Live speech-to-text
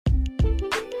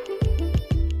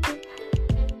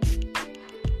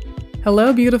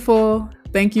Hello, beautiful.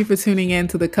 Thank you for tuning in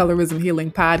to the Colorism Healing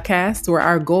Podcast, where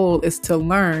our goal is to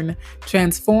learn,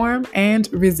 transform,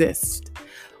 and resist.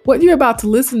 What you're about to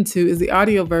listen to is the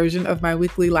audio version of my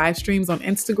weekly live streams on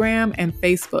Instagram and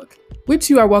Facebook, which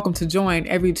you are welcome to join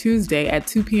every Tuesday at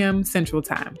 2 p.m. Central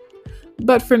Time.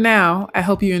 But for now, I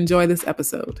hope you enjoy this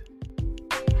episode.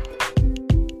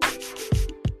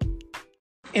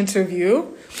 Interview.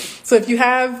 So if you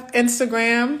have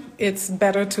Instagram, it's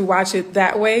better to watch it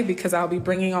that way because I'll be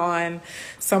bringing on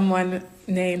someone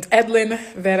named Edlin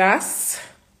Veras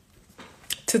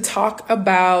to talk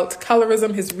about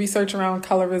colorism, his research around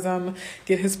colorism,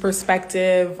 get his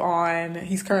perspective on,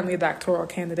 he's currently a doctoral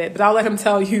candidate, but I'll let him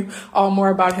tell you all more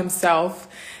about himself.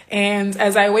 And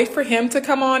as I wait for him to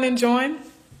come on and join,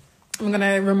 I'm going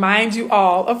to remind you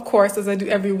all, of course, as I do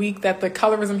every week, that the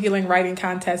Colorism Healing Writing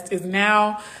Contest is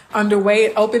now underway.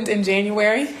 It opened in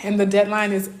January, and the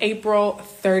deadline is April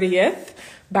 30th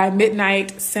by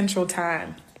midnight Central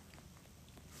Time.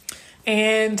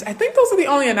 And I think those are the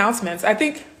only announcements. I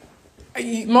think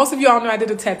most of you all know I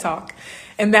did a TED Talk,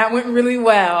 and that went really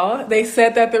well. They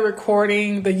said that the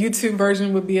recording, the YouTube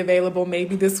version, would be available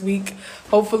maybe this week,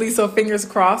 hopefully, so fingers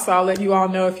crossed. I'll let you all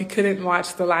know if you couldn't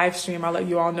watch the live stream. I'll let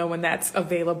you all know when that's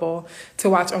available to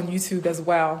watch on YouTube as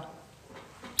well.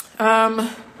 Oh,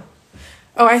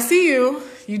 I see you.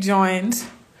 You joined.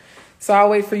 So I'll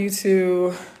wait for you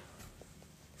to...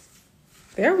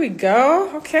 There we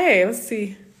go. Okay, let's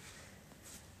see.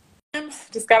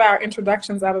 Just got our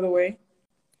introductions out of the way.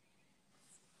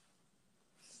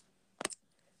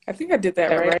 I think I did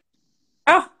that right.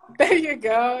 Oh, there you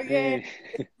go. Yay.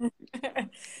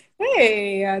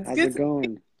 Hey, it's how's good it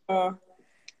going? you.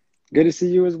 Good to see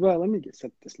you as well. Let me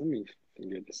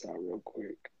figure this out real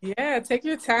quick. Yeah, take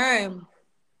your time.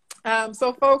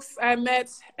 So folks, I met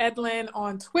Edlin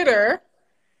on Twitter.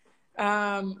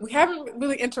 We haven't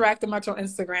really interacted much on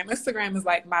Instagram. Instagram is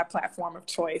like my platform of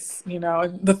choice, you know,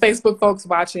 and the Facebook folks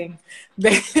watching,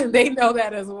 they know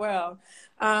that as well.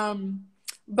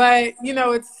 But you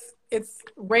know, it's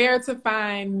rare to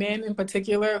find men in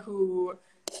particular who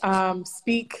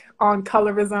speak on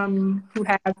colorism, who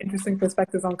have interesting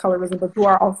perspectives on colorism, but who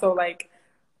are also like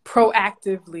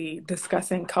proactively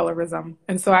discussing colorism.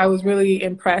 And so I was really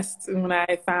impressed when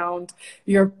I found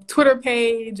your Twitter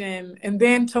page and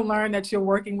then to learn that you're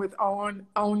working with Own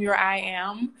Your I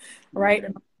Am, right?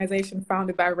 An organization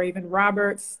founded by Raven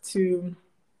Roberts to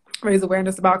raise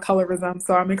awareness about colorism.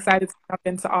 So I'm excited to jump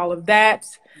into all of that.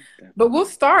 But we'll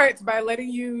start by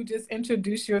letting you just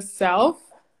introduce yourself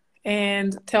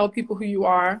and tell people who you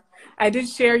are. I did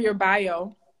share your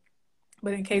bio,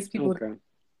 but in case people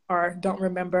or don't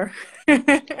remember.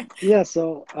 Yeah,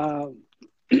 so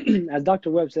as Dr.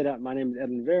 Webb said, my name is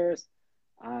Edlin Veras.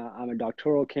 I'm a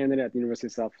doctoral candidate at the University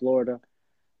of South Florida.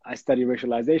 I study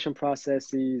racialization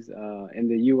processes in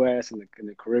the U.S. and in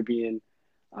the Caribbean.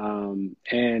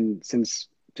 And since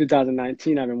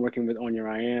 2019, I've been working with Own Your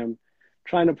I Am,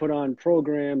 trying to put on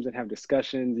programs and have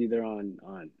discussions either on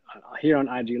here on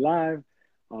IG Live,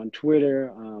 on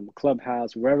Twitter,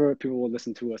 Clubhouse, wherever people will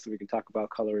listen to us so we can talk about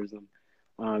colorism.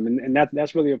 And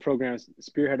that's really a program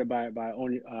spearheaded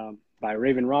by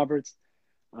Raven Roberts.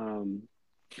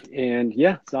 And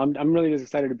yeah, so I'm really just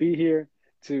excited to be here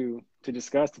to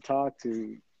discuss, to talk,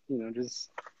 to,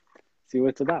 just see what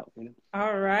it's about.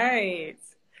 All right.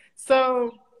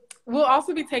 So we'll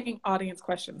also be taking audience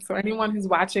questions. So anyone who's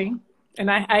watching, and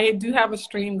I do have a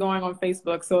stream going on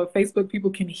Facebook. So Facebook people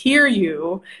can hear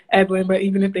you, Edlin, but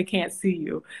even if they can't see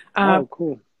you. Oh,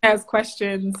 cool. Has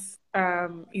questions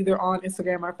either on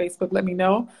Instagram or Facebook, let me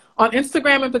know. On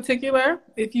Instagram in particular,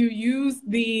 if you use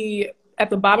at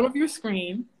the bottom of your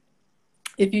screen,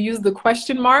 if you use the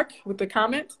question mark with the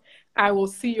comment, I will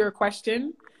see your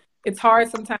question. It's hard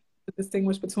sometimes to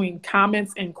distinguish between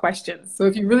comments and questions. So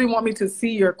if you really want me to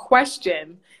see your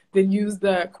question, then use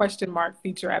the question mark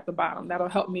feature at the bottom. That'll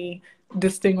help me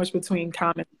distinguish between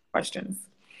comments and questions.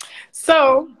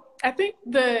 So I think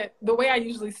the way I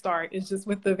usually start is just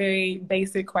with the very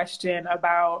basic question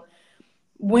about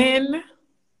when,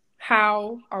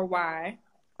 how, or why,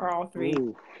 or all three.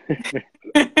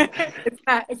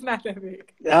 It's not that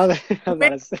big.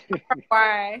 When,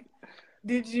 why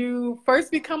did you first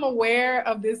become aware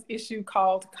of this issue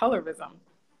called colorism?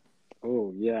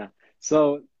 Oh, yeah.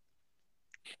 So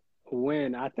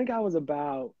I think I was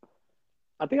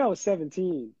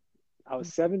 17. I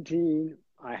was 17.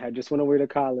 I had just went away to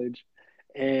college,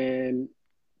 and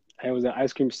it was an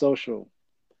ice cream social.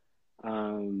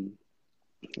 And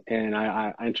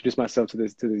I introduced myself to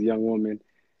this young woman,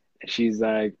 and she's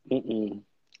like, "You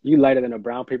lighter than a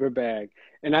brown paper bag."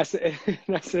 And I said,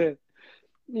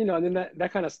 and then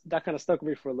that kind of stuck with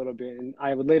me for a little bit, and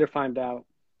I would later find out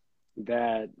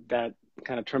that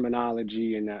kind of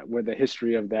terminology and that where the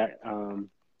history of that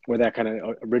where that kind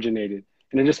of originated,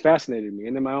 and it just fascinated me.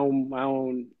 And then my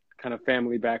own kind of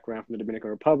family background from the Dominican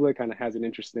Republic kind of has an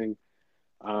interesting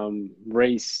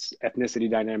race ethnicity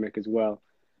dynamic as well.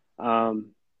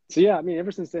 Um, so yeah, I mean,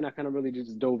 ever since then, I kind of really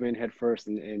just dove in head first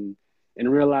and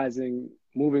realizing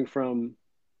moving from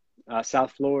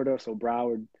South Florida, so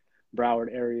Broward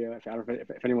area. If I don't know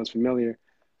if anyone's familiar,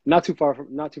 not too far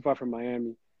from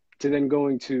Miami, to then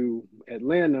going to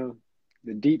Atlanta,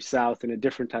 the deep South in a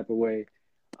different type of way.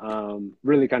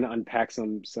 Really kind of unpack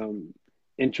some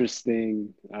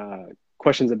interesting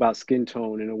questions about skin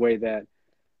tone in a way that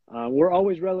were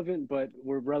always relevant, but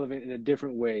were relevant in a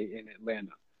different way in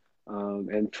Atlanta.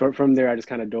 And from there, I just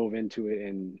kind of dove into it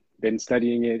and been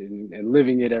studying it and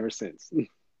living it ever since.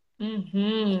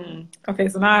 Okay,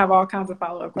 so now I have all kinds of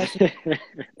follow-up questions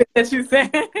that you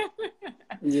said.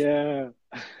 Yeah.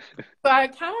 So I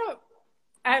kind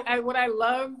of, what I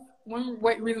love,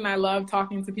 what reason I love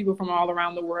talking to people from all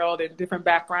around the world and different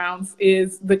backgrounds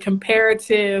is the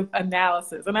comparative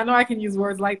analysis. And I know I can use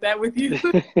words like that with you.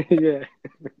 Yeah.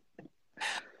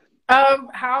 Of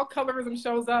how colorism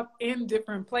shows up in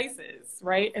different places,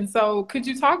 right? And so could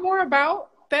you talk more about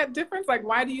that difference? Like,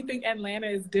 why do you think Atlanta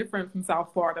is different from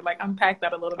South Florida? Like, unpack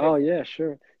that a little Oh bit. yeah,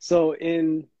 sure. So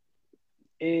in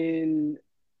in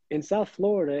South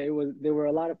Florida, there were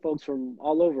a lot of folks from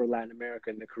all over Latin America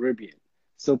and the Caribbean.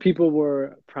 So people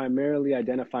were primarily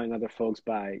identifying other folks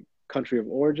by country of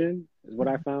origin, is what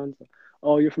I found. So,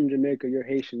 oh, you're from Jamaica, you're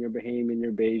Haitian, you're Bahamian,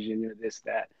 you're Bayesian, you're this,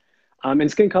 that.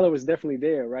 And skin color was definitely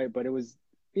there, right? But it was,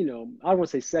 I don't want to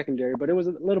say secondary, but it was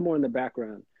a little more in the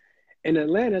background. In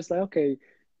Atlanta, it's like, okay,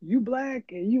 you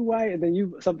black and you white, and then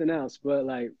you something else. But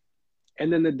like,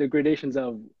 and then the gradations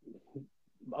of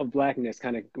blackness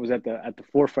kind of was at the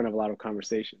forefront of a lot of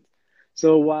conversations.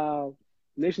 So while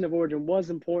nation of origin was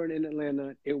important in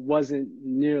Atlanta, it wasn't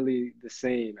nearly the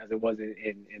same as it was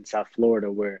in South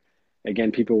Florida, where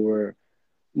again people were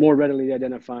more readily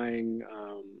identifying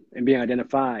and being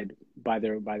identified by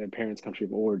their parents' country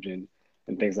of origin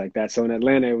and things like that. So in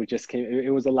Atlanta,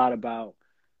 it was a lot about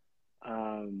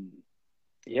um,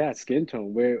 yeah, skin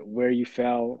tone, where you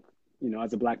fell,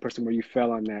 as a black person, where you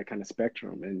fell on that kind of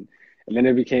spectrum, and then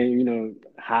it became,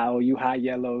 how you hot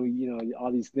yellow,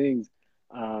 all these things,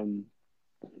 um,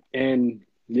 and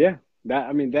yeah, that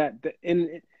I mean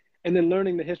and then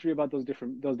learning the history about those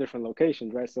different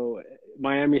locations, right? So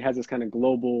Miami has this kind of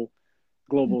global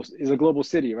is a global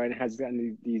city, right? It has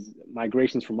gotten these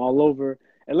migrations from all over.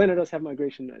 Atlanta does have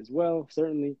migration as well,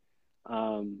 certainly.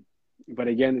 Um, but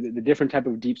again, the different type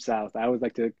of deep south. I always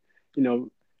like to, you know,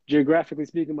 geographically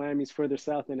speaking, Miami's further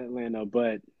south than Atlanta,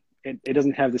 but it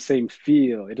doesn't have the same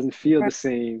feel. It doesn't feel the Right.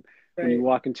 same when you Right.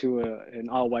 walk into an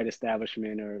all white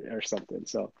establishment or something.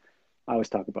 So I always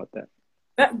talk about that.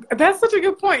 That's such a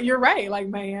good point. You're right. Like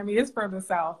Miami is further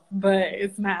south, but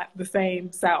it's not the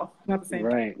same south, not the same.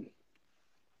 Right.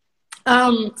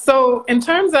 So in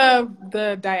terms of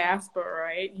the diaspora,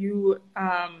 right? You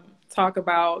talk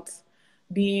about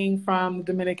being from the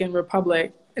Dominican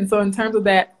Republic, and so in terms of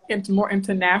that, more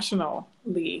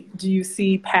internationally, do you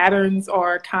see patterns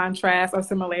or contrasts or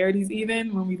similarities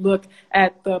even when we look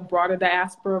at the broader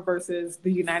diaspora versus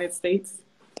the United States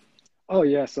Oh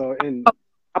yeah. So in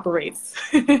operates?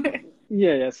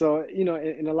 yeah. So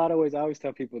in a lot of ways, I always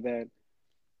tell people that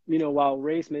while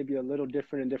race may be a little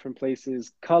different in different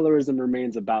places, colorism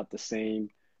remains about the same,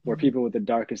 where people with the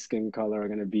darkest skin color are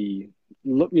going to be,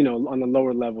 on the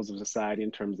lower levels of society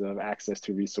in terms of access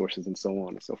to resources and so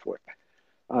on and so forth.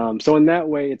 So in that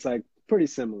way, it's like pretty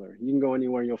similar. You can go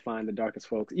anywhere, you'll find the darkest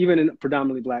folks, even in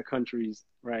predominantly black countries,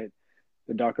 right?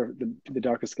 The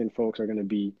darker skinned folks are going to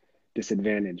be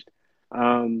disadvantaged.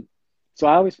 Um, so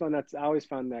I always found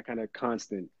that kind of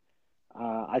constant.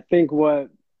 I think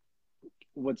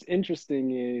what's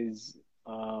interesting is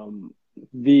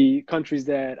the countries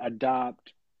that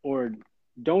adopt or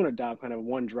don't adopt kind of the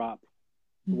one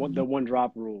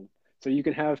drop rule. So you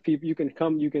can have people, you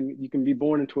can be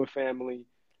born into a family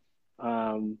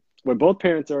where both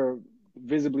parents are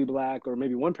visibly black, or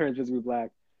maybe one parent's visibly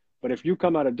black. But if you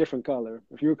come out a different color,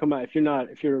 if you're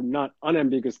not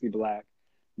unambiguously black,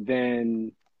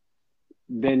 then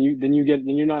then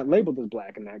you're not labeled as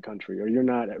black in that country, or you're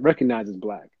not recognized as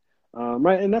black,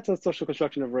 right? And that's a social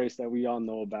construction of race that we all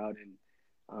know about, and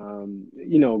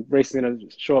race is going to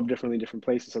show up differently in different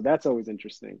places, so that's always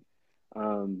interesting.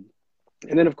 Um,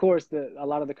 and then, of course, a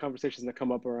lot of the conversations that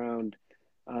come up around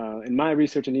in my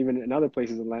research and even in other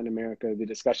places in Latin America, the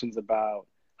discussions about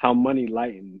how money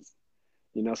lightens.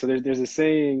 So there's a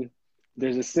saying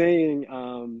there's a saying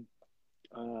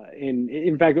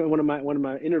in fact, one of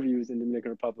my interviews in the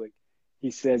Dominican Republic,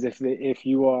 he says if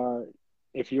you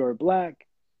are black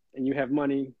and you have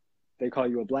money, they call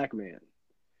you a black man.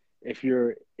 If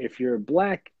you're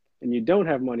black and you don't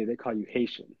have money, they call you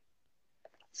Haitian.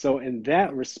 So in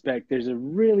that respect, there's a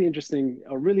really interesting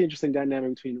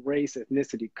dynamic between race,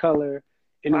 ethnicity, color,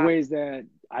 in Wow. ways that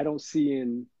I don't see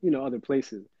in, other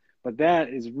places. But that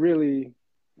is really,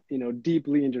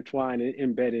 deeply intertwined and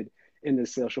embedded in the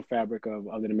social fabric of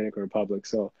the Dominican Republic.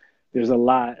 So there's a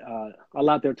lot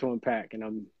there to unpack, and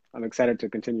I'm excited to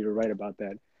continue to write about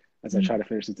that as I try to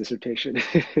finish this dissertation.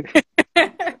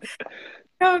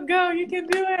 Go, you can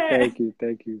do it.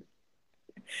 Thank you.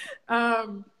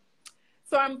 Um,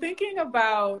 so I'm thinking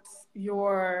about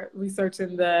your research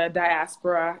in the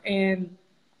diaspora, and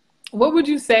what would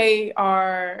you say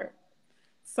are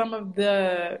some of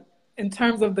in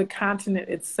terms of the continent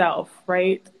itself,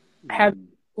 right? Have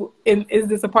Mm. is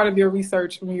this a part of your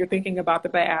research when you're thinking about the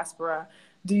diaspora?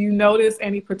 Do you notice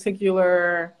any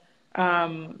particular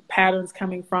patterns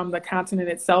coming from the continent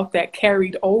itself that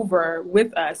carried over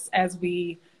with us as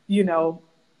we,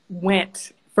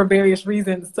 went for various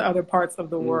reasons to other parts of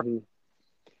the world? hmm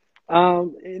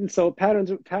and so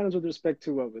patterns with respect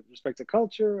to what? With respect to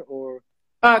culture or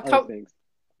Uh, other co- things?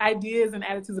 Ideas and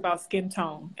attitudes about skin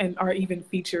tone and or even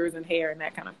features and hair and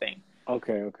that kind of thing.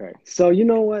 Okay. So you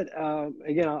know what?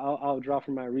 Again, I'll draw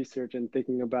from my research and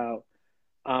thinking about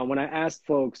when I asked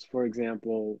folks, for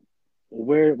example,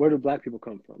 where do Black people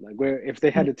come from? Like, where if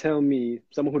they had to tell me,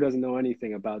 someone who doesn't know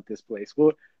anything about this place,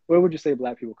 where would you say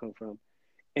Black people come from?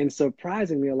 And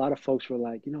surprisingly, a lot of folks were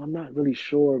like, I'm not really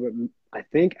sure, but I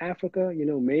think Africa,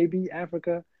 maybe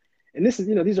Africa. And this is,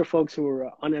 these are folks who are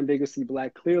unambiguously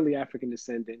Black, clearly African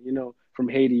descendant, from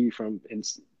Haiti, from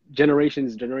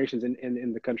generations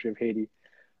in the country of Haiti,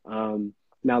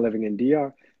 now living in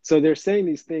DR. So they're saying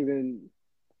these things and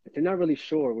they're not really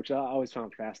sure, which I always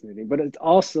found fascinating. But it's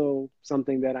also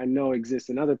something that I know exists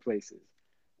in other places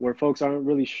where folks aren't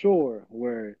really sure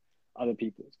where other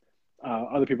people's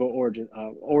other people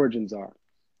origins are.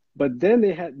 But then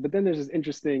there's this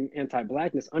interesting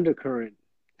anti-blackness undercurrent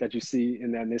that you see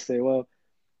in that, and they say, well,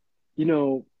 you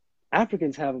know,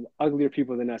 Africans have uglier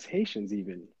people than us Haitians,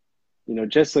 even,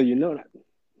 just so you know that.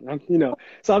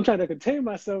 So I'm trying to contain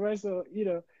myself, right? So,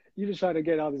 you just try to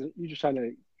get all this, you just trying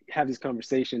to have these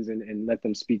conversations and let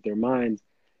them speak their minds.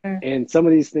 And some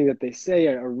of these things that they say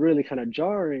are really kind of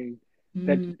jarring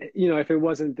that, Mm-hmm. if it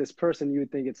wasn't this person, you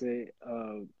would think it's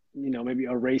maybe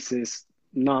a racist,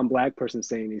 non-black person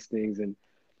saying these things and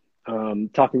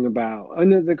talking about,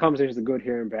 and the conversations of good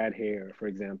hair and bad hair, for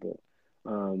example,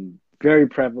 very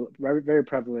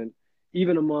prevalent,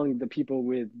 even among the people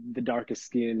with the darkest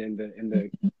skin and the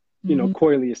Mm-hmm.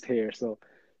 coiliest hair. So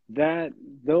that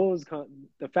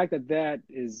the fact that that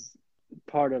is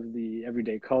part of the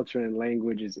everyday culture and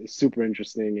language is super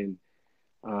interesting.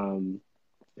 And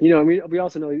we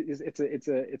also know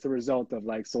it's a result of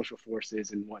like social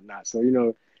forces and whatnot. So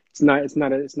it's not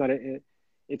a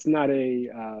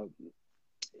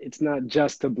it's not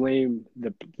just to blame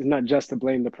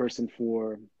the person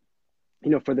for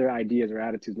for their ideas or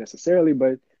attitudes necessarily,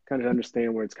 but kind of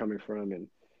understand where it's coming from. And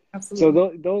so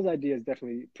Absolutely. those ideas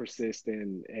definitely persist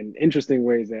in interesting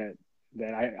ways that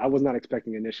I was not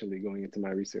expecting initially going into my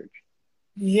research.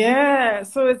 Yeah.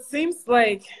 So it seems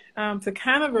like to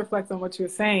kind of reflect on what you're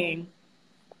saying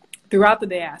throughout the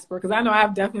diaspora, because I know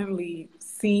I've definitely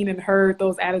seen and heard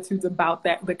those attitudes about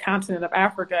the continent of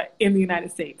Africa in the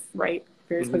United States, right?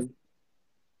 Various places. Hmm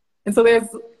And so there's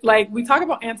like we talk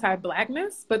about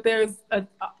anti-blackness, but there's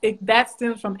that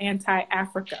stems from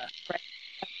anti-Africa, right?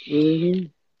 hmm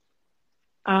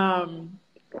Um,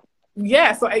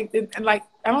 yeah, so and like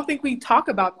I don't think we talk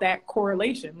about that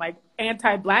correlation. Like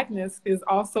anti-blackness is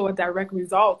also a direct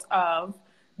result of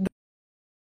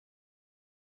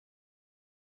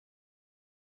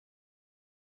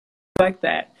like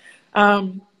that.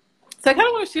 Um, so I kind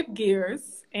of want to shift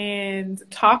gears and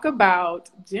talk about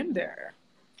gender.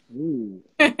 Ooh.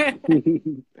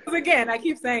 Because again, I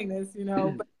keep saying this,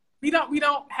 but we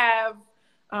don't have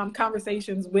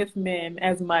conversations with men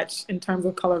as much in terms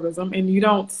of colorism, and you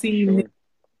don't see men Sure.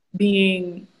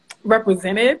 being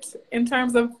represented in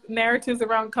terms of narratives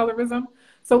around colorism.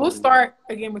 So we'll hmm start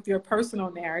again with your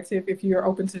personal narrative if you're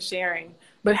open to sharing.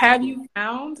 But have you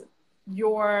found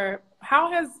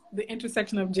how has the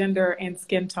intersection of gender and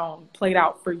skin tone played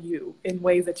out for you in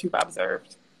ways that you've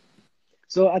observed?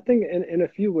 So I think in a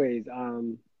few ways,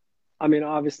 I mean,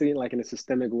 obviously, like in a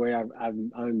systemic way,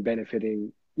 I'm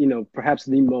benefiting, perhaps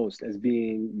the most as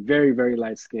being very, very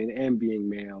light skinned and being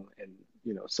male and,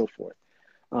 so forth.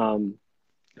 Um,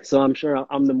 So I'm sure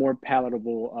I'm the more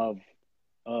palatable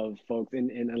of folks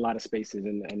in a lot of spaces,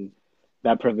 and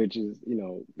that privilege is,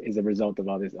 is a result of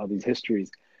all these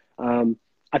histories. Um,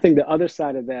 I think the other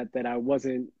side of that I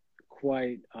wasn't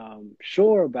quite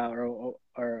sure about,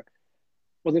 or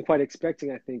wasn't quite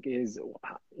expecting, I think, is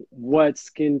what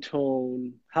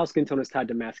how skin tone is tied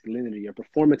to masculinity or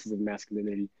performances of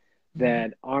masculinity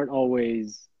that aren't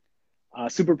always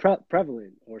super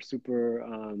prevalent or super,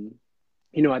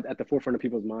 at the forefront of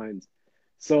people's minds.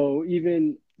 So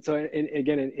again,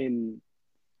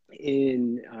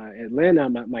 in Atlanta,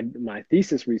 my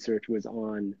thesis research was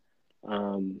on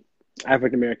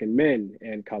African American men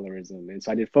and colorism, and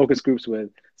so I did focus groups with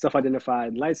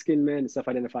self-identified light-skinned men and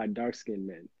self-identified dark-skinned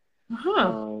men.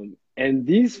 Uh-huh. And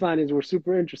these findings were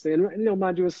super interesting. And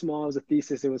mind you, it was small. It was a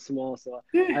thesis. It was small. So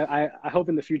Yeah. I hope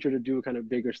in the future to do kind of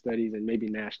bigger studies and maybe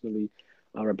nationally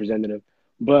representative.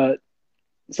 But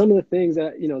some of the things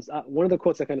that, one of the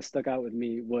quotes that kind of stuck out with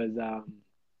me was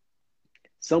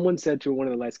someone said to one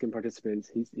of the light skinned participants,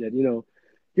 he said,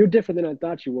 you're different than I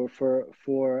thought you were.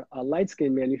 For a light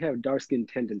skinned man, you have dark skinned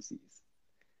tendencies.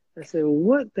 I said, well,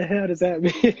 what the hell does that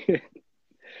mean?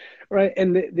 Right.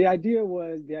 And the idea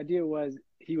was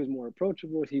he was more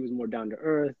approachable, he was more down to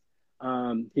earth,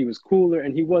 he was cooler,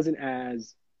 and he wasn't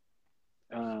as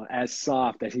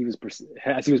soft as he was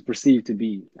perceived to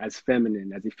be, as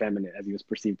feminine as he was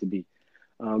perceived to be.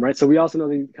 Right. So we also know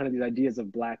these ideas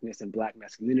of blackness and black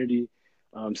masculinity,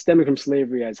 stemming from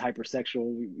slavery as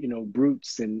hypersexual,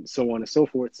 brutes and so on and so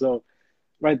forth. So,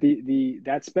 right,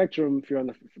 that spectrum, if you're on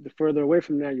the further away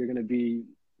from that, you're going to be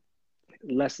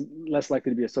less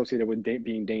likely to be associated with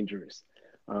being dangerous,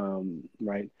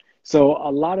 right? So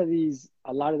a lot of the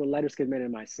lighter skinned men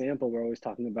in my sample were always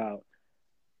talking about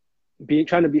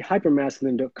trying to be hyper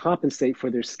masculine to compensate for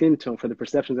their skin tone, for the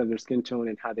perceptions of their skin tone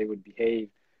and how they would behave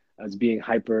as being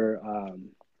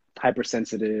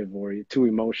hypersensitive or too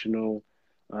emotional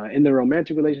in their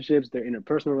romantic relationships, their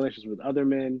interpersonal relationships with other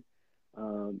men.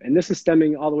 And this is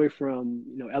stemming all the way from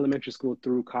elementary school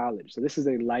through college. So this is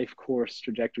a life course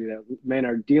trajectory that men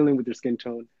are dealing with their skin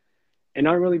tone and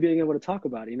aren't really being able to talk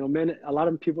about it. A lot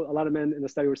of men in the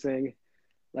study were saying,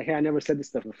 like, "Hey, I never said this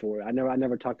stuff before. I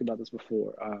never talked about this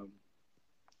before."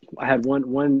 I had one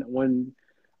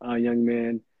young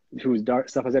man who was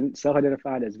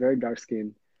self-identified as very dark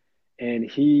skinned, and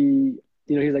he's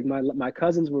like, my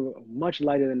cousins were much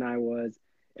lighter than I was,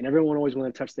 and everyone always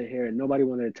wanted to touch their hair, and nobody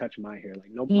wanted to touch my hair.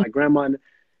 Like, no, Mm. my grandma, and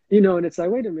it's like,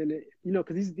 wait a minute,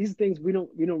 because these things we don't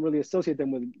really associate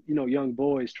them with young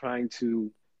boys trying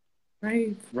to,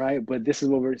 Right. right, but this is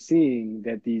what we're seeing,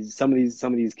 that some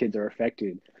of these kids are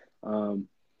affected. Um,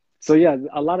 so yeah,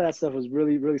 a lot of that stuff was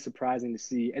really, really surprising to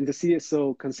see, and to see it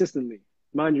so consistently.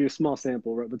 Mind you, a small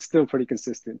sample, right, but still pretty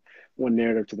consistent, one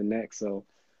narrative to the next. So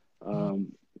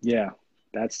yeah,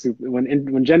 that's super.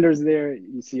 When gender is there,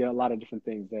 you see a lot of different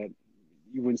things that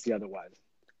you wouldn't see otherwise.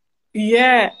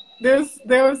 Yeah, there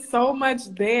was so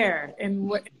much there in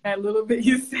what that little bit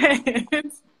you said.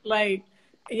 Like,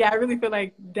 yeah, I really feel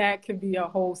like that could be a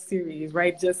whole series,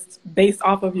 right? Just based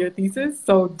off of your thesis.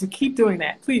 So to keep doing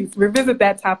that, please revisit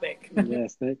that topic.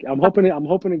 Yes, thank you. I'm hoping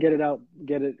to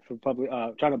get it for public.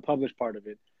 Trying to publish part of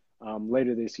it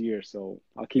later this year. So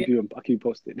Yeah, I'll keep you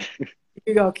posted. here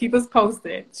you go. Keep us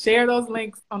posted. Share those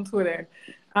links on Twitter.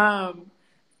 Um,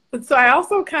 But so I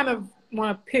also kind of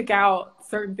want to pick out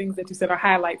certain things that you said or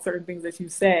highlight certain things that you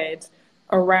said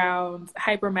around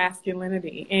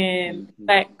hypermasculinity. And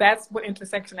Mhm. that's what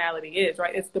intersectionality is,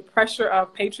 right? It's the pressure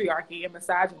of patriarchy and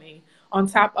misogyny on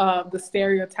top of the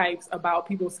stereotypes about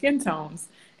people's skin tones.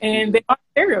 And they Mhm. are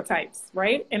stereotypes,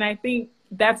 right? And I think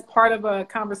that's part of a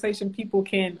conversation people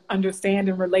can understand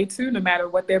and relate to, no matter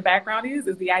what their background is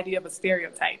the idea of a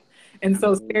stereotype. And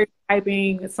so Absolutely.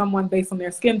 stereotyping someone based on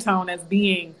their skin tone as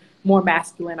being more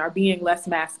masculine or being less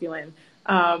masculine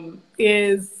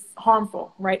is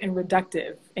harmful, right, and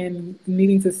reductive, and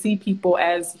needing to see people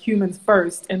as humans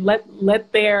first and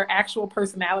let their actual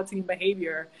personality and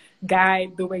behavior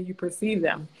guide the way you perceive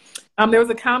them. There was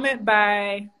a comment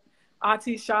by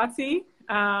Ati Shati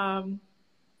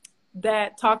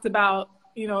that talked about,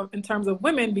 in terms of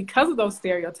women, because of those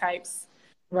stereotypes,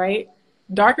 right?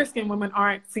 Darker skinned women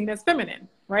aren't seen as feminine,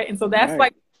 right? And so that's Right.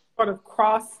 like sort of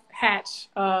cross hatch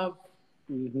of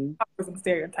Mhm. some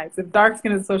stereotypes. If dark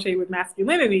skin is associated with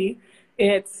masculinity,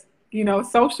 it's,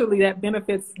 socially that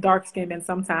benefits dark skin and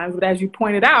sometimes, but as you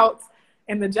pointed out,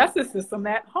 in the justice system,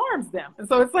 that harms them. And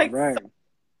so it's like so Right.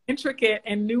 intricate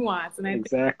and nuanced. And I think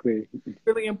Exactly. it's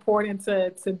really important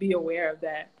to be aware of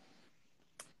that.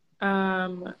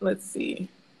 Let's see.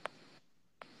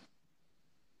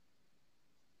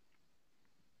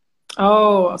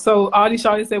 Oh, so Audie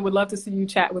Shawty said, would love to see you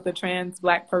chat with a trans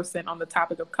Black person on the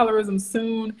topic of colorism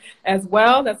soon as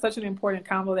well. That's such an important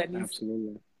convo that needs to.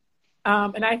 Absolutely.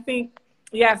 And I think,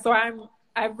 yeah, so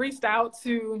I've reached out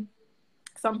to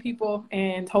some people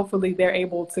and hopefully they're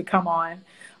able to come on.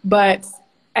 But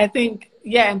I think,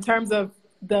 yeah, in terms of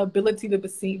the ability to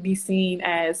be seen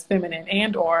as feminine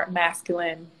and or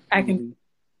masculine, I can Hmm.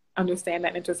 understand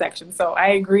that intersection. So I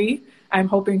agree. I'm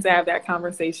hoping to have that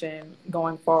conversation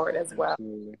going forward as well.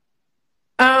 Absolutely.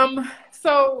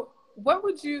 So what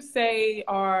would you say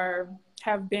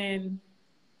have been,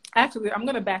 actually, I'm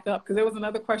going to back up because there was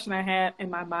another question I had in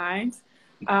my mind.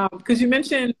 Because you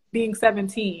mentioned being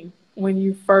 17 when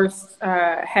you first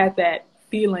had that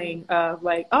feeling of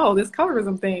like, oh, this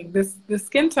colorism thing, this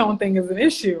skin tone thing is an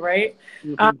issue, right?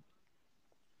 Um,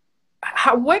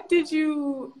 Hmm. what did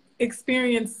you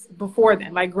experience before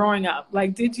then, like growing up?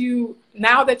 Like,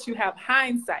 now that you have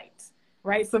hindsight,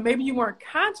 right? So maybe you weren't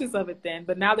conscious of it then,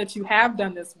 but now that you have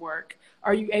done this work,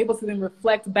 are you able to then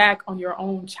reflect back on your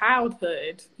own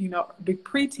childhood, the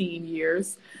preteen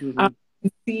years, Hmm. and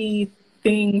see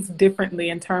things differently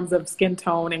in terms of skin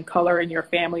tone and color in your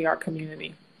family or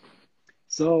community?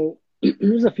 So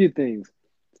there's a few things.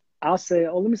 I'll say,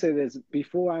 oh, let me say this.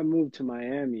 Before I moved to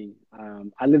Miami,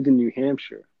 I lived in New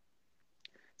Hampshire.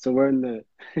 So we're in the,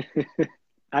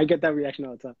 I get that reaction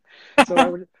all the time.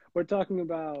 So we're talking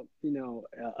about,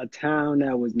 a town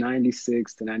that was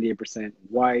 96 to 98%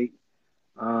 white.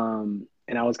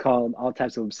 And I was called all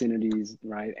types of obscenities,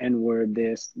 right? N-word,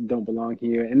 this, don't belong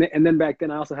here. And then back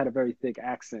then I also had a very thick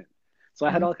accent. So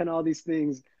I had Mhm. all these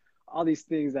things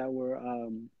that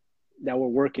were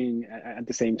working at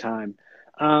the same time.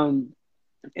 Um,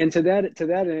 and to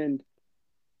that end,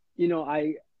 you know,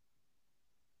 I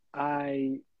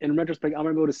in retrospect, I'm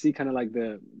able to see kind of like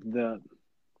the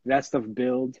that stuff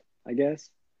build, I guess.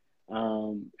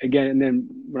 Again, and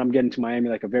then when I'm getting to Miami,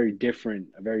 like a very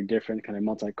different kind of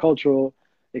multicultural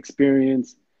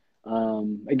experience.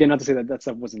 Again, not to say that that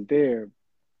stuff wasn't there.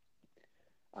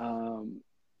 Um,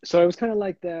 so it was kind of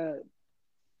like that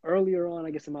earlier on,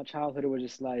 I guess in my childhood, it was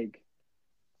just like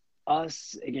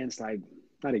us against like,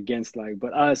 not against like,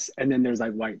 but us, and then there's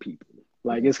like white people.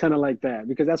 Like it's kind of like that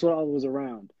because that's what all was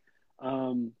around.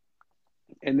 Um,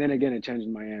 and then again, it changed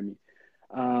in Miami.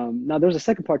 Now there's a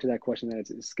second part to that question that's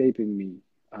escaping me.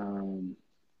 Um,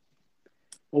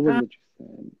 what was Uh, it you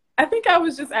said? I think I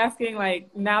was just asking,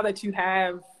 like, now that you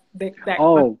have that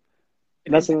Oh,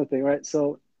 that's confidence. another thing, right?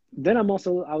 So then I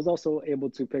was also able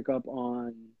to pick up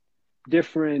on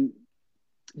different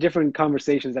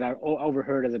conversations that I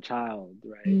overheard as a child,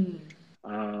 right?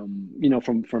 Mm.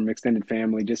 From extended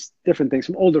family, just different things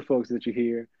from older folks that you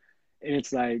hear, and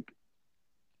it's like,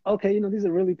 okay, these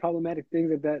are really problematic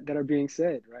things that are being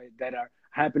said, right? That are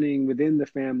happening within the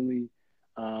family.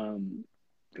 Um,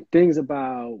 things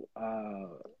about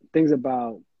things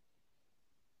about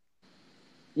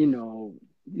you know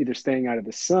either staying out of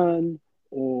the sun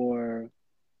or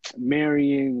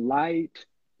marrying light,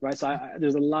 right? So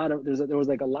there's a lot of there was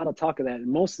like a lot of talk of that,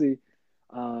 and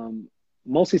um,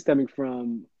 mostly stemming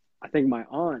from I think my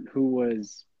aunt who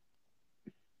was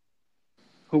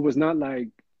not like,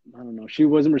 I don't know, she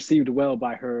wasn't received well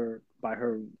by her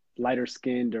lighter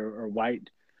skinned or white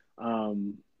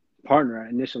um, partner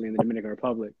initially in the Dominican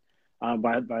Republic,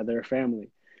 by their family.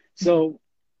 Mm. So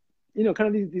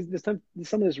kind of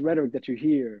some of this rhetoric that you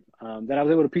hear, that I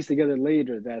was able to piece together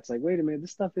later. That's like, wait a minute,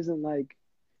 this stuff isn't like,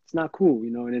 it's not cool,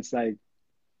 and it's like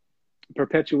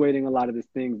perpetuating a lot of the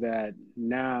things that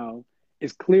now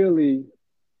is clearly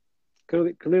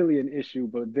an issue,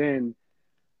 but then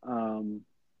um,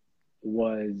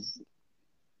 was,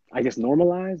 I guess,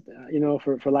 normalized,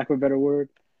 for lack of a better word.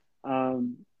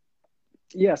 Um,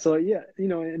 yeah, so yeah,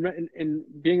 and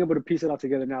being able to piece it all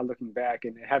together now, looking back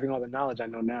and having all the knowledge I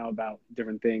know now about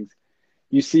different things,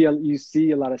 you see a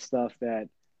lot of stuff that,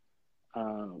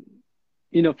 um,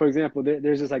 for example,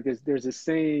 there's just like there's this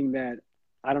saying that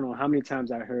I don't know how many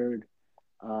times I heard,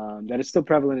 that is still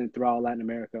prevalent throughout Latin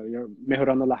America. You're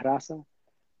mejorando la raza,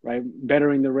 right?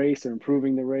 Bettering the race or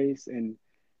improving the race, and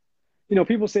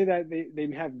people say that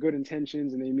they have good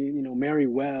intentions and they mean, marry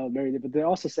well, marry, but they're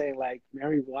also saying like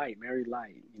marry white, marry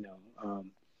light,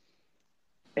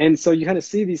 and so you kind of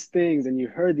see these things and you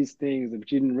heard these things,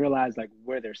 but you didn't realize like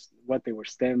what they were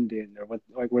stemmed in, or what,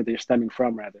 like, where they're stemming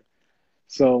from rather.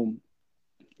 So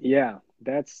yeah,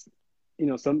 that's,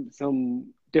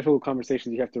 some difficult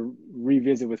conversations you have to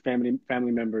revisit with family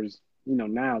members,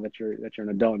 now that you're an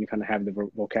adult and you kind of have the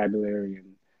vocabulary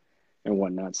and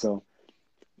whatnot. So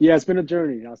yeah, it's been a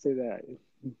journey, I'll say that.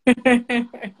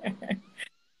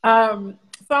 um,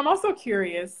 so I'm also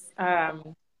curious.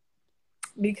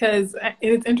 because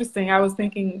it's interesting. I was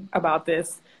thinking about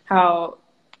this, how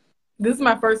this is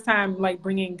my first time like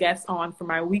bringing guests on for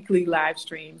my weekly live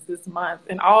streams this month,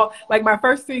 and all like my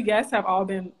first three guests have all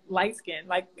been light skinned,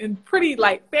 like and pretty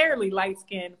like fairly light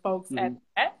skinned folks at Hmm.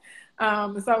 that.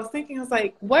 So I was thinking, I was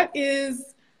like, what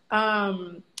is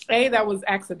that was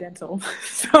accidental.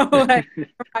 So like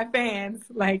for my fans,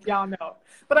 like y'all know.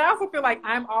 But I also feel like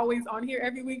I'm always on here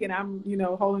every week, and I'm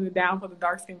holding it down for the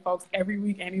dark skinned folks every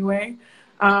week anyway.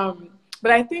 Um,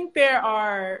 but I think there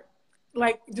are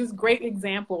like just great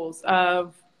examples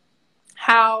of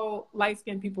how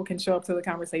light-skinned people can show up to the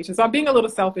conversation. So I'm being a little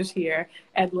selfish here,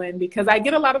 Edlin, because I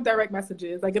get a lot of direct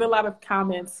messages. I get a lot of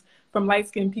comments from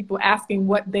light-skinned people asking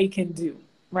what they can do,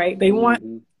 right? They want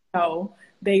Hmm. to know.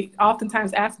 They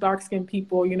oftentimes ask dark-skinned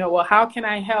people, well, how can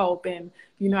I help? And,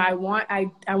 I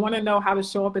want to know how to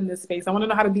show up in this space. I want to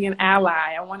know how to be an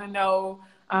ally. I want to know,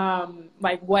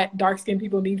 like what dark-skinned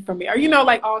people need from me, or,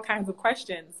 like all kinds of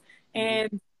questions. Hmm.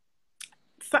 And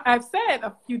so I've said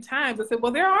a few times, I said,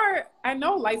 well, I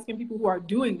know light skinned people who are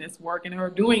doing this work and who are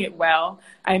doing it well.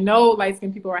 I know light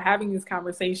skinned people are having these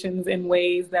conversations in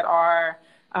ways that are,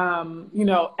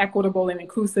 equitable and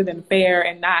inclusive and fair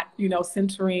and not,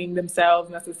 centering themselves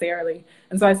necessarily.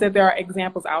 And so I said, there are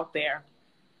examples out there.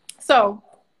 So,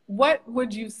 what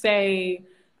would you say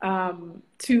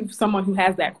to someone who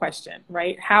has that question,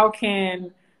 right? How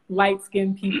can light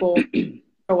skinned people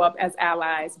show up as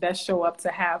allies, best show up to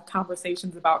have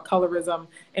conversations about colorism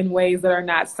in ways that are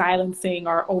not silencing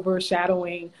or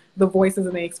overshadowing the voices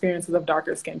and the experiences of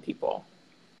darker skinned people?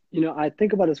 I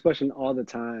think about this question all the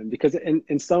time because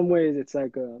in some ways it's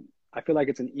like I feel like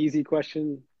it's an easy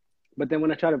question, but then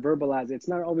when I try to verbalize it, it's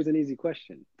not always an easy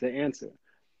question to answer.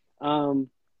 Um,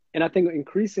 and I think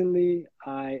increasingly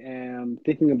I am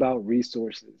thinking about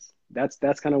resources.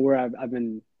 That's kind of where I've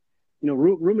been,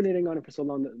 ruminating on it for so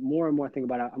long that more and more I think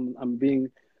about it, I'm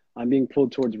being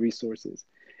pulled towards resources,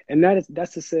 and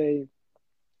that's to say,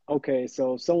 okay,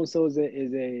 so and so is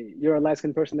a you're a light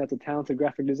skinned person that's a talented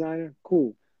graphic designer.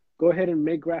 Cool. Go ahead and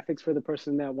make graphics for the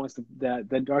person that wants to that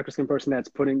the darker skinned person that's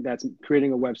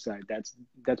creating a website, that's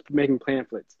making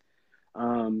pamphlets.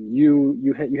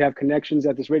 You have connections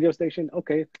at this radio station.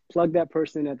 Okay, plug that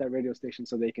person at that radio station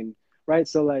so they can, right.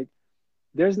 So like,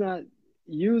 there's not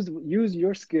use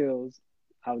your skills.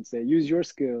 I would say use your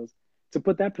skills to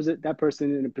put that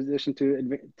person in a position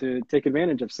to take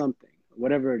advantage of something,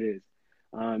 whatever it is.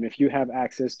 If you have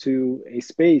access to a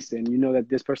space and you know that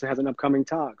this person has an upcoming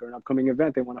talk or an upcoming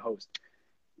event they want to host,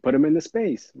 put them in the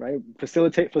space, right?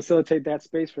 Facilitate that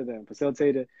space for them.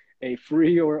 Facilitate a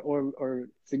free or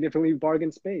significantly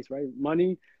bargain space, right?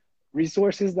 Money,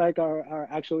 resources like are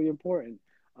actually important.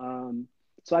 Um,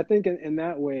 so I think in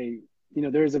that way,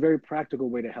 there is a very practical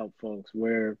way to help folks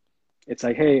where it's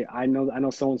like, hey, I know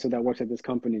so and so that works at this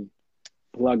company,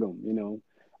 plug them.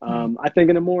 Mm. I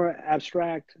think in a more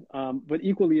abstract, but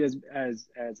equally as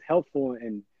helpful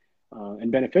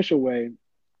and beneficial way,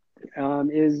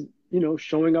 is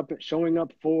showing up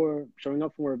for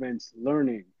events,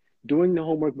 learning, doing the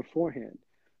homework beforehand.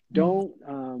 Mm. Don't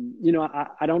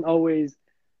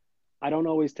I don't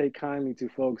always take kindly to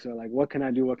folks who are like, what can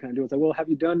I do? What can I do? It's like, well, have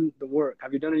you done the work?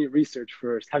 Have you done any research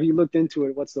first? Have you looked into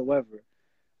it whatsoever?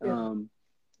 Yeah. Um,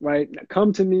 right?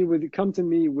 Come to me with,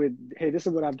 hey, this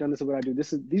is what I've done. This is what I do.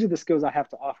 These are the skills I have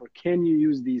to offer. Can you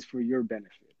use these for your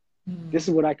benefit? Mm. This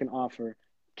is what I can offer.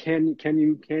 Can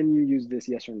you use this?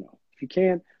 Yes or no? If you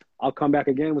can, I'll come back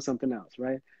again with something else.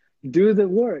 Right? Do the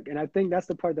work, and I think that's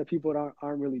the part that people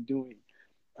aren't really doing.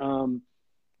 Um,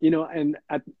 and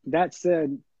that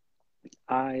said,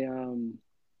 I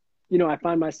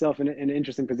find myself in an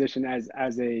interesting position as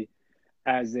a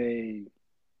as a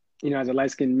light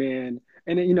skinned man,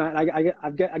 and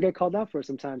I get called out for it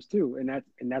sometimes too,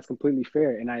 and that's completely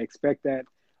fair, and I expect that.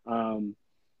 Um,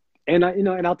 and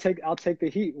I'll take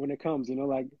the heat when it comes.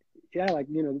 Like, yeah, like,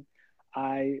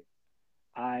 I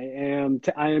I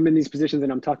am in these positions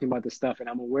and I'm talking about this stuff and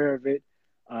I'm aware of it.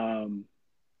 Um,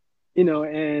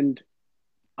 and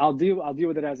I'll deal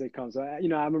with it as it comes. So, I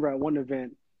remember at one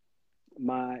event,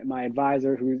 my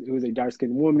advisor, who's a dark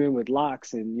skinned woman with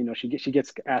locks, and she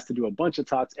gets asked to do a bunch of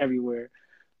talks everywhere.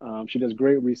 She does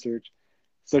great research,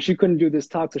 so she couldn't do this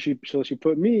talk, so she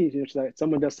put me. She's like,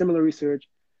 someone does similar research,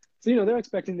 so they're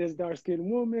expecting this dark skinned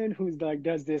woman who's like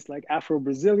does this like Afro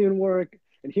Brazilian work,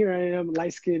 and here I am,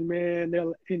 light skinned man.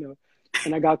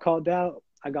 And I got called out.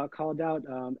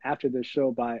 After the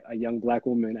show by a young black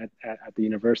woman at the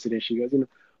university. And she goes,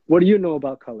 what do you know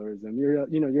about colorism?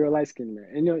 You're a light skinned man,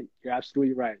 and you're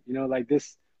absolutely right. Like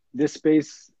this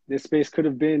space could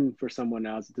have been for someone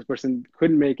else. This person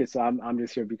couldn't make it, so I'm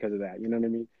just here because of that. You know what I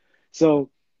mean? So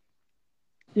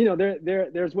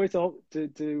there's ways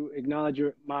to acknowledge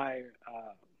my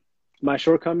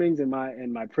shortcomings and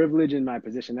my privilege and my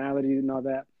positionality and all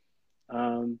that.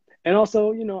 And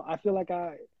also, I feel like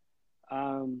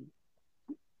um,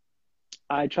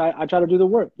 I try to do the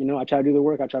work. I try to do the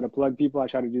work. I try to plug people. I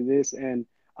try to do this, and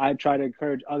I try to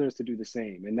encourage others to do the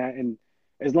same. And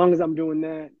as long as I'm doing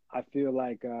that, I feel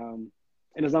like, and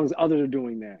as long as others are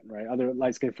doing that, right? Other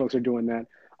light skinned folks are doing that.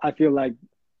 I feel like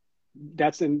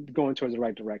that's going towards the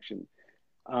right direction.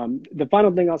 The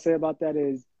final thing I'll say about that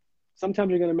is sometimes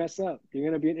you're going to mess up. You're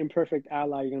going to be an imperfect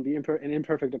ally. You're going to be an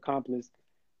imperfect accomplice,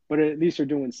 but at least you're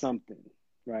doing something,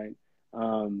 right?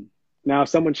 Um, Now, if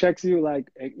someone checks you, like,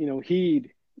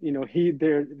 heed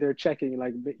their checking,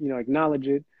 like, acknowledge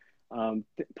it,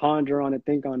 ponder on it,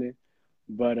 think on it.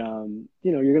 But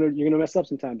you're gonna mess up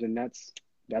sometimes, and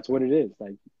that's what it is.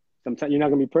 Like, sometimes you're not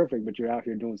gonna be perfect, but you're out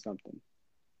here doing something.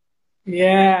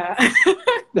 Yeah.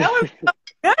 That was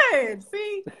so good.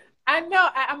 See, I know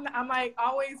I'm like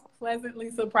always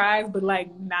pleasantly surprised, but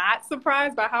like not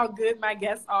surprised by how good my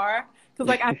guests are. Because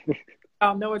like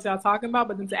I'll know what y'all talking about,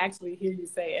 but then to actually hear you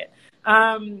say it.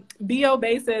 B.O.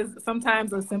 Bay says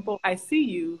sometimes a simple "I see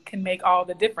you" can make all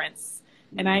the difference,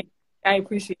 and I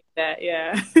appreciate that.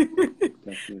 Yeah.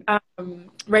 Definitely.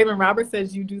 Raven Roberts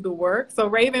says you do the work. So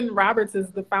Raven Roberts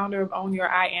is the founder of Own Your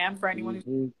I Am. For anyone who's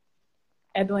Hmm.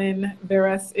 Edlin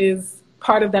Veras is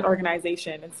part of that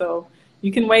organization, and so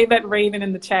you can wave at Raven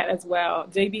in the chat as well.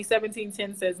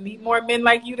 JB1710 says need more men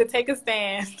like you to take a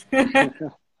stand.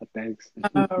 Thanks.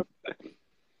 um,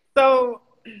 so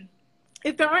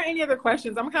if there aren't any other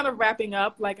questions, I'm kind of wrapping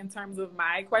up, like in terms of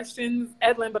my questions,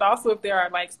 Edlin, but also if there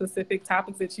are like specific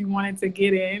topics that you wanted to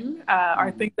get in or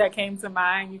things that came to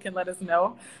mind, you can let us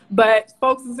know. But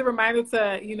folks, it's a reminder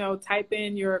to, type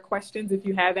in your questions if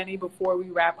you have any before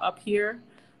we wrap up here.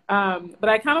 But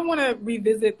I kind of want to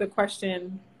revisit the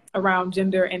question around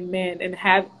gender and men and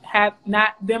have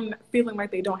not them feeling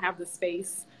like they don't have the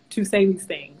space to say these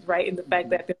things, right? And the fact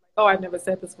that they're like, oh, I've never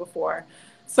said this before.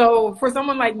 So for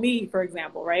someone like me, for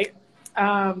example, right?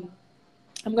 I'm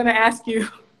going to ask you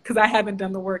because I haven't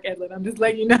done the work, Edlin. I'm just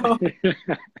letting you know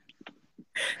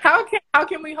how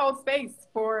can we hold space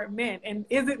for men, and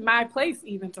is it my place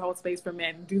even to hold space for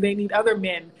men? Do they need other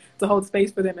men to hold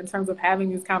space for them in terms of having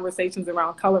these conversations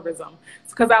around colorism?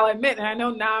 Because I'll admit, and I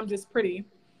know now I'm just pretty.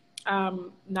 Now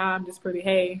I'm just pretty.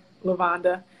 Hey,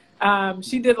 Lavonda.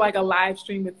 She did like a live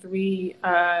stream with three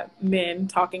men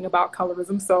talking about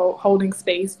colorism, so holding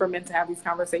space for men to have these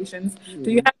conversations.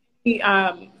 Do you Hmm. have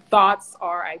any thoughts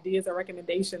or ideas or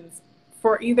recommendations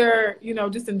for either,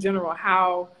 just in general,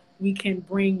 how we can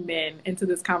bring men into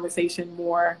this conversation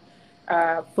more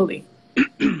fully?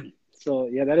 So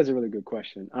yeah, that is a really good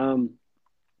question.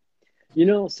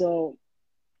 So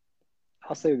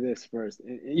I'll say this first.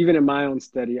 Even in my own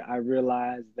study, I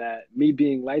realized that me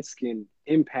being light skinned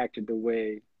impacted the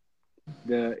way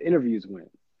the interviews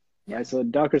went. Yeah. Right. So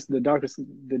the darker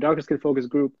skin focus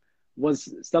group was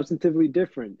substantively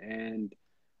different, and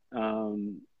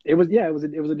it was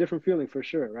a different feeling for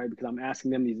sure, right? Because I'm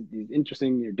asking them these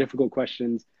interesting or difficult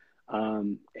questions,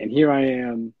 and here I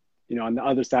am, on the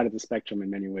other side of the spectrum in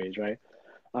many ways, right?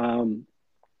 Um,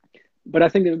 but I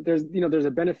think there's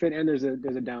a benefit and there's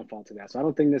a downfall to that. So I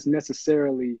don't think there's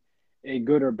necessarily a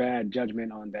good or bad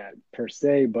judgment on that per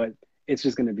se, but it's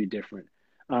just going to be different.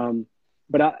 Um,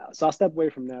 so I'll step away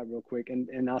from that real quick,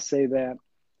 and I'll say that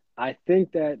I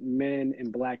think that men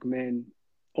and black men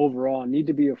overall need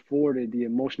to be afforded the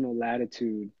emotional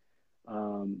latitude,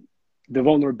 um, the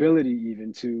vulnerability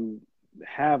even to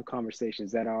have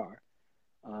conversations that are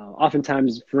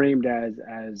oftentimes framed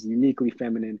as uniquely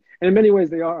feminine, and in many ways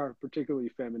they are particularly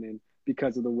feminine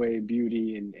because of the way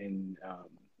beauty and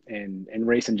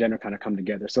race and gender kind of come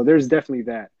together. So there's definitely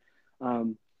that.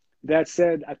 Um, that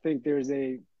said, I think there is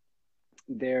an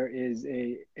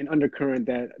undercurrent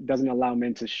that doesn't allow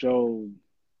men to show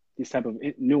these type of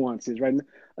nuances, right?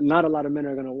 Not a lot of men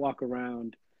are going to walk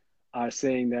around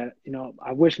saying that,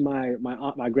 I wish my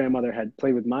grandmother had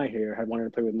played with my hair, had wanted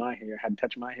to play with my hair, had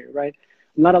touched my hair, right?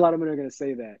 Not a lot of men are going to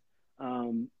say that,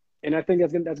 and I think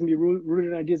that's gonna be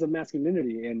rooted in ideas of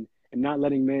masculinity and not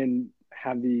letting men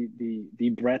have the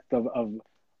breadth of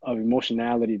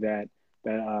emotionality that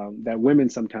women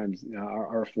sometimes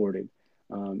are afforded.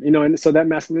 And so that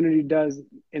masculinity does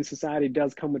in society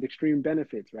does come with extreme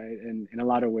benefits, right? In a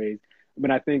lot of ways,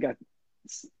 but I think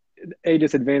a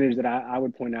disadvantage that I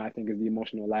would point out, I think, is the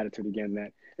emotional latitude again,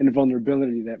 that and the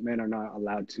vulnerability that men are not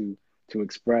allowed to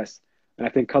express. And I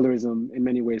think colorism in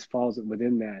many ways falls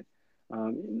within that.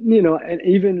 And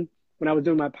even when I was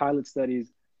doing my pilot studies,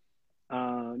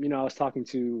 You know, I was talking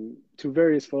to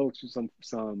various folks,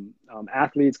 some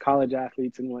athletes, college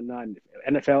athletes and whatnot, and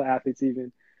NFL athletes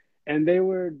even, and they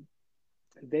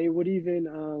would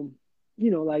even you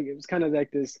know, like it was kind of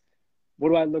like this, what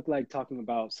do I look like talking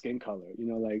about skin color? You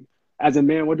know, like as a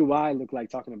man, what do I look like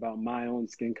talking about my own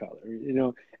skin color? You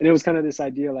know, and it was kind of this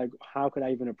idea like, how could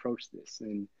I even approach this?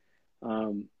 And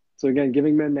so again,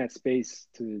 giving men that space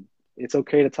to, it's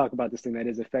okay to talk about this thing that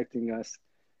is affecting us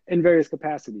in various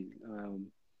capacities.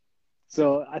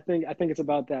 So I think it's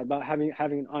about that, about having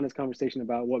an honest conversation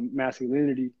about what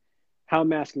masculinity, how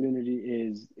masculinity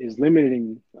is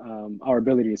limiting our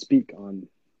ability to speak on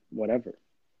whatever.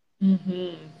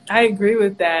 I agree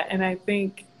with that, and I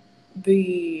think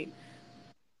the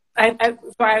so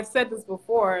I've said this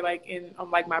before, like in on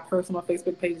like my personal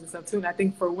Facebook page and stuff too. And I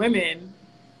think for women,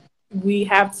 we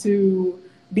have to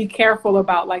be careful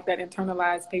about like that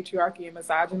internalized patriarchy and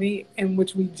misogyny in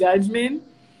which we judge men.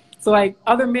 So like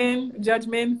other men judge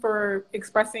men for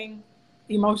expressing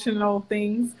emotional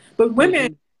things, but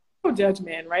women Hmm. don't judge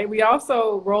men, right? We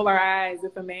also roll our eyes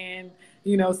if a man,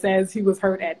 says he was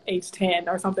hurt at age 10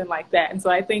 or something like that. And so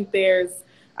I think there's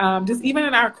just even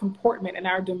in our comportment and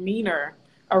our demeanor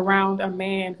around a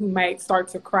man who might start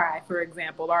to cry, for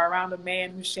example, or around a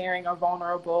man who's sharing a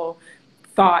vulnerable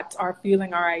thought or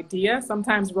feeling or idea,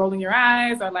 sometimes rolling your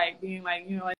eyes or like being like,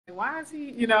 like, why is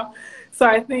he? So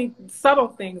I think subtle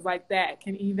things like that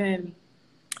can even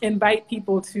invite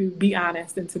people to be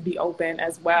honest and to be open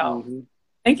as well. Hmm.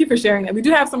 Thank you for sharing that. We do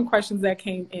have some questions that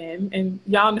came in, and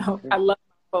y'all know Okay. I love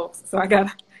my folks, so I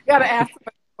gotta ask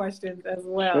some questions as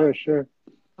well. Sure, sure.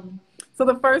 So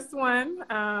the first one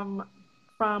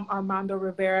from Armando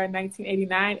Rivera,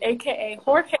 1989, aka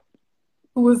Jorge,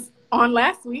 who was on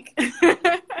last week, says,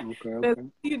 Okay, "What okay.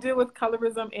 do you deal with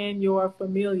colorism in your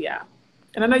familia?"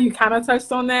 And I know you kind of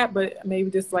touched on that, but maybe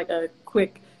just like a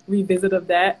quick revisit of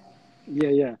that. Yeah,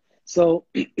 yeah. So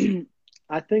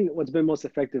I think what's been most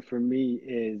effective for me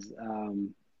is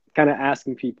kind of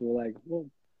asking people like, well,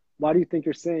 why do you think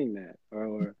you're saying that?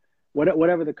 Or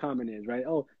whatever the comment is, right?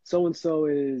 Oh, so and so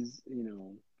is, you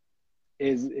know,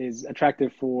 is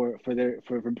attractive for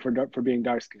being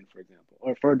dark skinned, for example,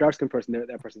 or for a dark skinned person,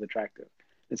 that person's attractive.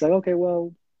 It's like, okay,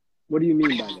 well, what do you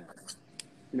mean by that?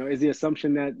 You know, is the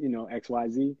assumption that, you know, X, Y,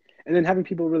 Z, and then having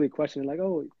people really question it, like,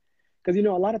 oh, because you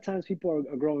know, a lot of times people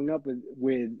are growing up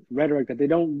with rhetoric that they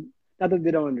don't, not that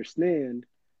they don't understand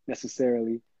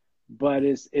necessarily, but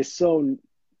it's so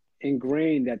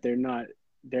ingrained that they're not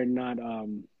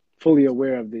fully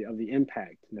aware of the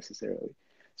impact necessarily.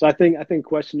 So I think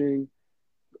questioning,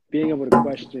 being able to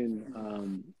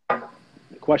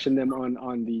question them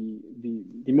on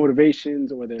the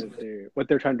motivations or their what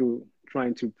they're trying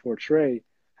to portray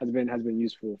has been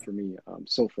useful for me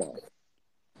so far.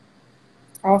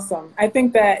 Awesome. I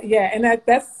think that, yeah, and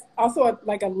that's also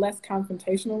like a less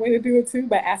confrontational way to do it too,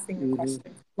 by asking a Hmm.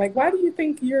 question. Like, why do you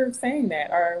think you're saying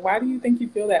that? Or why do you think you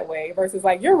feel that way? Versus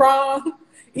like, you're wrong,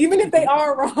 even if they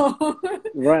are wrong.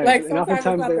 Right, Like and sometimes it's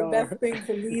oftentimes not they the best are. thing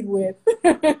to lead with.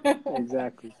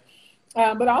 Exactly.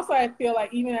 But also, I feel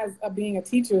like even as being a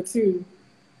teacher too,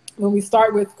 when we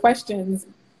start with questions,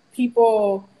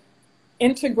 people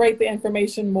integrate the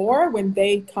information more when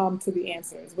they come to the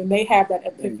answers, when they have that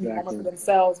epiphany moment for Exactly.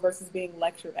 themselves versus being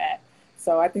lectured at.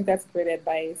 So I think that's great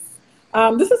advice.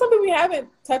 This is something we haven't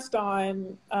touched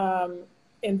on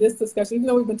in this discussion, even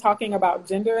though we've been talking about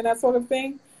gender and that sort of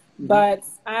thing. Hmm. But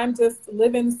I'm just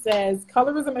living says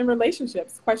colorism in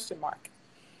relationships question mark.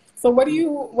 So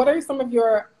what are some of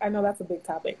your, I know that's a big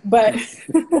topic, but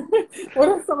what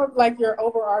are some of like your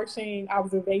overarching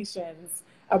observations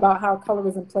about how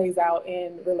colorism plays out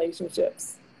in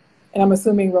relationships? And I'm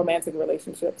assuming romantic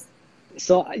relationships.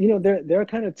 So you know, there are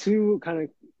kind of two kind of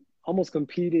almost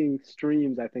competing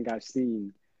streams I think I've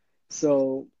seen.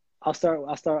 So I'll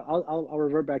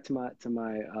revert back to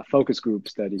my focus group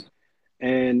study,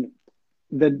 and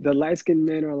the light skinned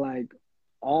men are like,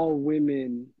 all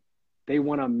women, they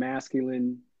want a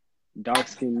masculine dark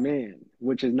skinned man,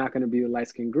 which is not going to be the light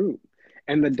skinned group.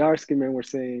 And the dark skinned men were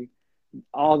saying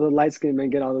all the light skinned men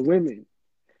get all the women,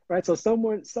 right? So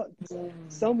someone's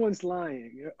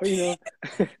lying, you know,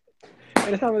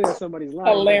 and it's not really that somebody's lying,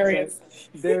 but so Hilarious.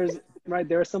 there's right,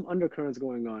 there are some undercurrents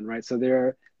going on, right? So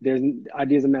there's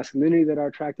ideas of masculinity that are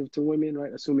attractive to women,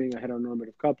 right? Assuming a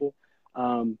heteronormative couple,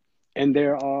 um, and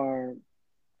there are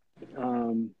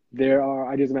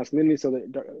ideas of masculinity so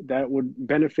that would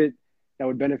benefit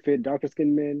darker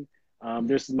skinned men.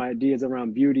 There's some ideas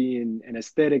around beauty and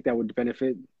aesthetic that would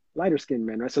benefit lighter skinned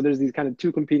men, right? So there's these kind of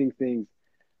two competing things.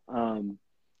 Um,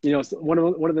 you know, so one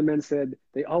of the men said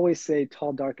they always say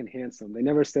tall, dark, and handsome. They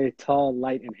never say tall,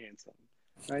 light, and handsome,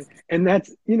 right? And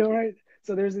that's, you know, right?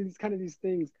 So there's these kind of these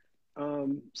things.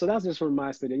 So that's just from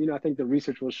my study. You know, I think the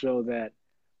research will show that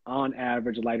on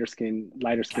average, lighter skinned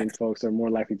folks are more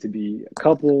likely to be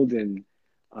coupled and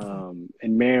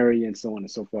marry and so on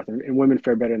and so forth. And women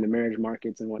fare better in the marriage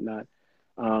markets and whatnot.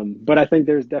 But I think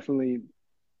there's definitely,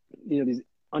 you know, these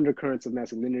undercurrents of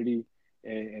masculinity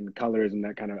and colorism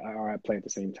that kind of are at play at the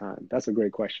same time. That's a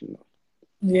great question, though.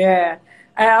 Yeah.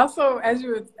 I also,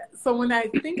 so when I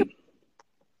think of,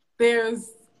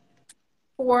 there's,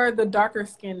 for the darker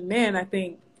skinned men, I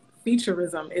think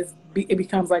featureism it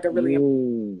becomes like a really,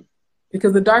 Mm.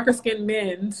 because the darker skinned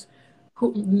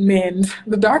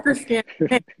the darker skinned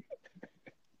men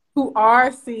who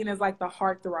are seen as like the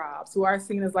heartthrobs, who are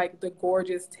seen as like the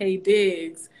gorgeous Taye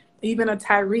Diggs, even a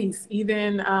Tyrese,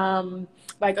 even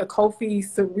like a Kofi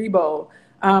Cerebo,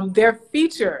 their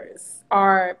features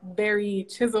are very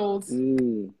chiseled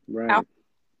Right. out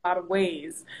in a lot of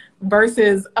ways,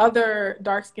 versus other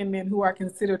dark-skinned men who are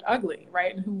considered ugly,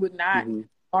 right? And who would not Mm-hmm.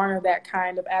 garner that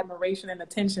kind of admiration and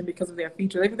attention because of their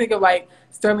features. If you think of like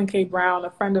Sterling K. Brown, a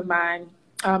friend of mine,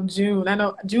 June. I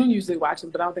know June usually watches,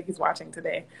 but I don't think he's watching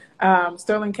today.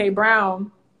 Sterling K.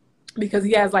 Brown, because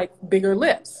he has like bigger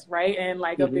lips, right? And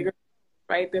like a Mm-hmm. bigger,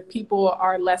 right? The people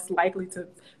are less likely to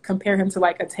compare him to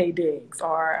like a Taye Diggs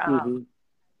or Mm-hmm.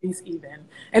 he's even.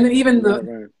 And then even Right,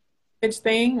 the right. image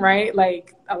thing, right?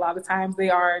 Like a lot of times they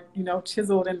are, you know,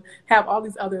 chiseled and have all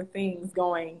these other things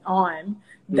going on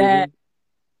that Mm-hmm.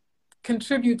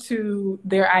 contribute to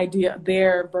their idea,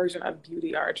 their version of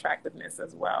beauty or attractiveness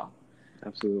as well.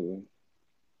 Absolutely.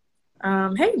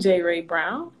 Hey, J. Ray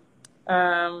Brown.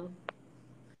 Um,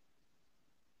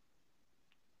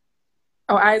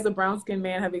 oh, I, as a brown skinned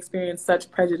man, have experienced such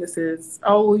prejudices.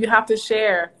 Oh, well, you have to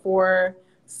share for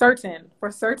certain. For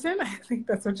certain? I think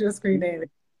that's what your screen name is.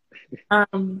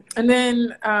 And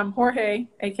then Jorge,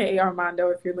 aka Armando,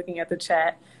 if you're looking at the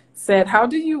chat, said, "How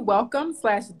do you welcome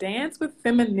slash dance with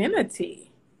femininity?"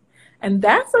 And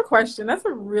that's a question. That's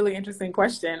a really interesting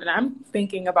question, and I'm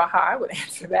thinking about how I would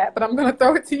answer that. But I'm going to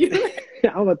throw it to you.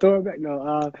 I'm gonna throw it back.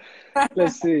 No,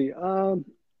 let's see.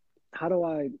 How do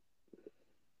I,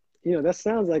 you know, that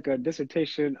sounds like a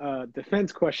dissertation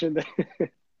defense question.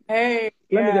 Hey,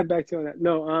 Let me yeah. get back to you on that.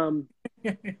 No,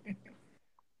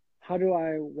 how do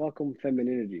I welcome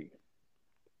femininity?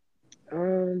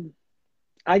 Um,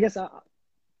 I guess I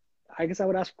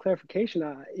would ask for clarification.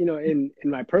 You know, in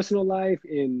my personal life,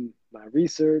 in my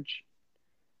research,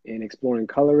 in exploring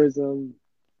colorism,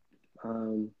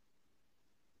 um,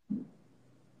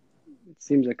 it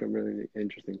seems like a really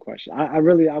interesting question. I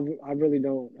really don't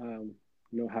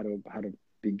know how to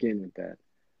begin with that.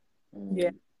 Yeah,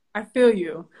 Um, I feel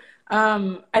you.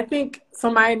 I think so.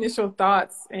 My initial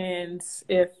thoughts, and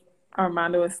if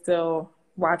Armando is still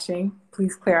watching,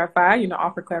 please clarify, you know,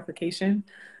 offer clarification.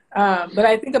 But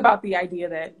I think about the idea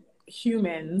that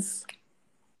humans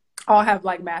all have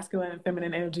like masculine and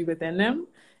feminine energy within them, mhm.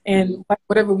 and like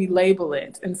whatever we label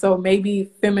it. And so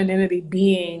maybe femininity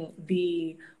being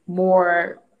the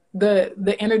more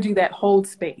the energy that holds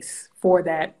space for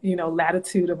that, you know,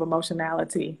 latitude of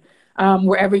emotionality,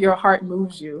 wherever your heart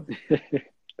moves you.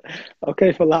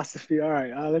 Okay, philosophy. All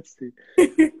right, let's see.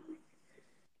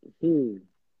 Hmm.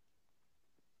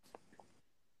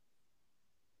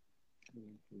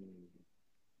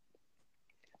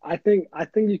 I think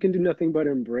you can do nothing but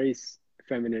embrace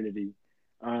femininity.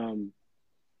 Um,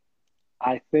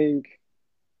 I think,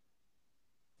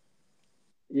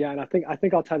 yeah, and I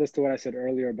think I'll tie this to what I said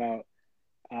earlier about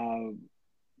um,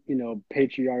 you know,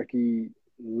 patriarchy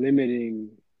limiting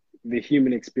the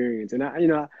human experience. And you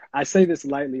know, I say this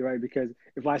lightly, right? Because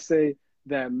if I say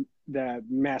that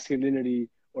masculinity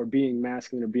or being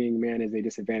masculine or being man is a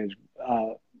disadvantaged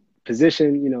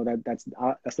position, you know, that's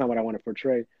not what I want to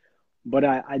portray. But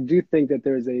I do think that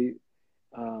there's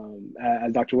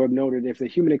as Dr. Webb noted, if the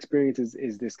human experience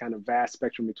is this kind of vast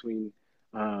spectrum between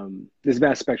this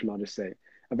vast spectrum, I'll just say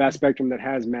a vast spectrum that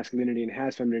has masculinity and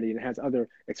has femininity and has other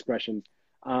expressions.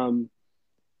 Um,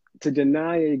 to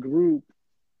deny a group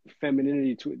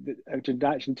femininity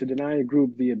to deny a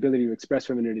group the ability to express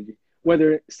femininity,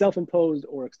 whether self-imposed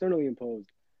or externally imposed,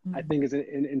 I think is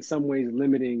in some ways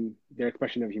limiting their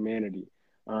expression of humanity.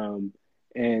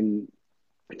 And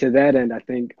to that end, I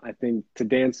think to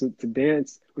dance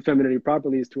with femininity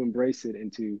properly is to embrace it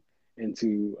and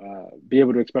to be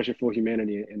able to express your full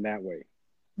humanity in that way.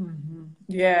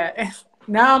 Yeah.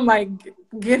 Now I'm like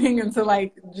getting into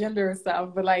like gender stuff,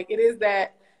 but like it is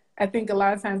that I think a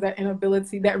lot of times that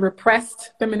inability, that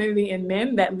repressed femininity in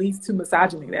men that leads to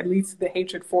misogyny, that leads to the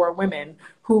hatred for women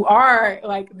who are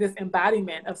like this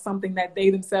embodiment of something that they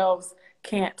themselves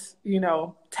can't, you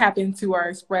know, tap into or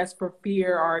express for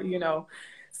fear or, you know,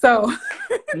 so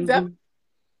definitely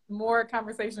more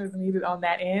conversation is needed on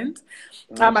that end.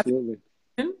 Absolutely.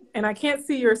 And I can't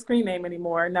see your screen name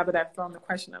anymore now that I've thrown the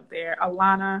question up there.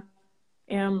 Alana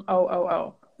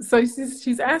Mooo. So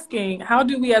she's asking, how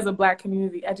do we as a Black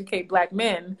community educate Black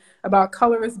men about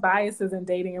colorist biases in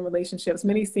dating and relationships?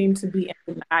 Many seem to be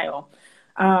in denial.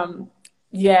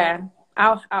 Yeah,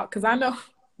 because I know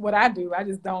what I do. I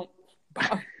just don't.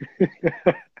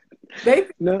 They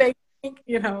think,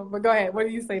 you know, but go ahead. What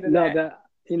do you say to that? That,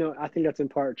 you know, I think that's in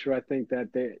part true. I think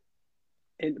that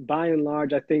by and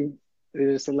large, I think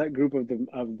there's a select group of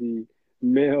the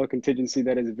male contingency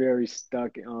that is very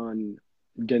stuck on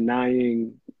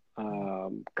denying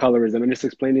colorism and just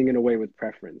explaining in a way with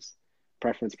preference.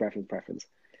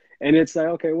 And it's like,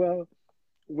 okay, well,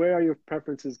 where are your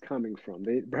preferences coming from?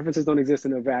 Preferences don't exist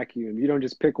in a vacuum. You don't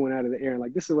just pick one out of the air and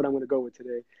like, this is what I'm going to go with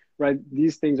today, right?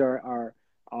 These things are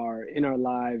in our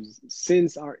lives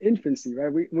since our infancy,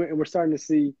 right? We're starting to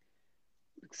see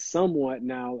somewhat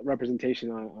now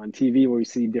representation on TV where we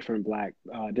see different black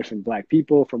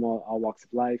people from all walks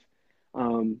of life.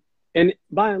 And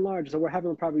by and large, so we're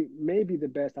having probably maybe the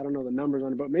best, I don't know the numbers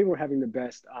on it, but maybe we're having the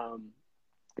best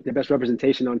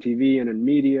representation on TV and in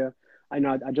media. I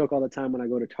know I joke all the time when I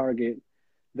go to Target,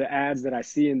 the ads that I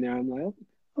see in there, I'm like, oh,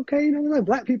 okay, you know, there's like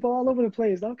Black people all over the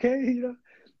place. Okay, you know,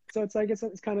 so it's like,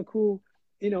 it's kind of cool.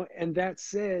 You know, and that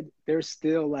said, there's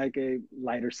still like a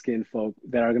lighter skinned folk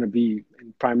that are going to be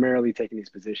primarily taking these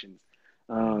positions.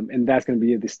 And that's going to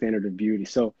be the standard of beauty.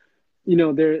 So, you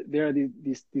know, there are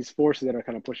these forces that are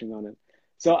kind of pushing on it.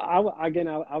 So I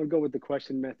would go with the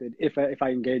question method if I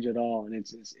engage at all. And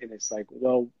it's like,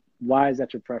 well, why is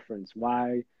that your preference?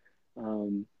 Why,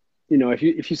 you know, if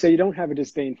you say you don't have a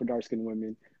disdain for dark skinned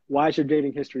women, why is your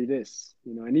dating history this?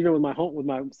 You know, and even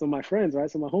with some of my friends,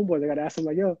 right? So my homeboys, I got to ask them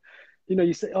like, yo, you know,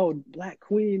 you say, oh, Black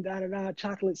queen,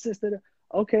 chocolate sister.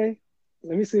 Okay,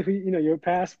 let me see if you know, your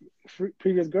past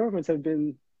previous girlfriends have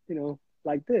been, you know,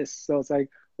 like this. So it's like,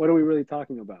 what are we really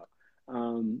talking about?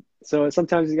 So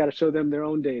sometimes you got to show them their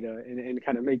own data and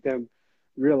kind of make them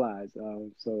realize.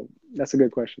 So that's a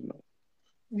good question, though.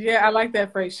 Yeah, I like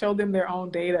that phrase, show them their own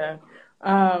data.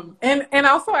 And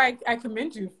also I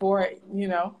commend you for, you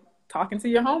know, talking to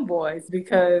your homeboys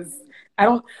because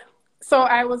so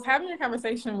I was having a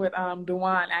conversation with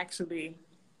Dewan actually,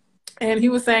 and he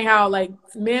was saying how like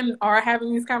men are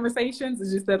having these conversations.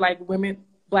 It's just that like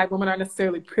Black women aren't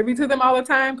necessarily privy to them all the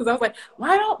time. Because I was like,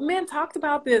 why don't men talk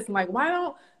about this? And like, why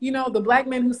don't, you know, the Black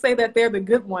men who say that they're the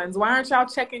good ones, why aren't y'all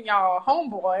checking y'all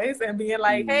homeboys and being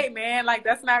like, hey man, like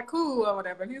that's not cool or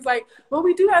whatever? And he's like, well,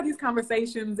 we do have these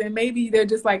conversations and maybe they're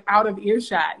just like out of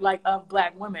earshot, like of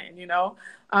Black women, you know?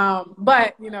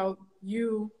 But, you know,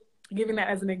 you giving that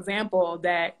as an example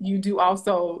that you do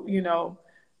also, you know,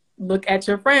 look at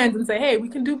your friends and say, hey, we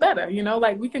can do better, you know,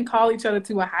 like we can call each other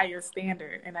to a higher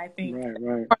standard. And I think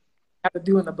right. have to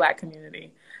do in the Black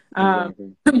community.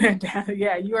 Exactly.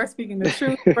 Yeah, you are speaking the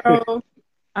truth, bro.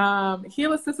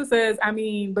 Gila Sister says, I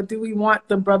mean, but do we want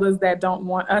the brothers that don't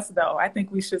want us though? I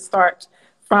think we should start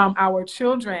from our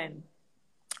children.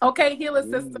 Okay, Gila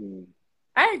Sister.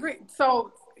 I agree.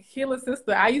 So Gila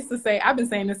Sister, I used to say, I've been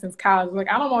saying this since college, like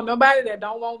I don't want nobody that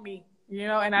don't want me, you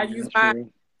know, and I use my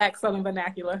Black Southern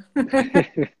vernacular. So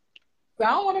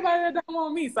I don't want nobody that don't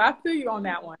want me. So I feel you on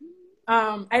that one.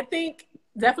 I think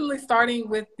definitely starting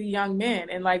with the young men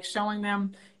and like showing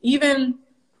them, even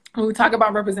when we talk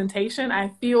about representation, I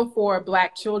feel for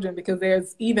Black children because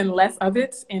there's even less of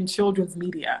it in children's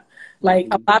media. Like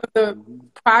a lot of the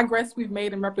progress we've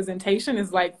made in representation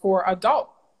is like for adult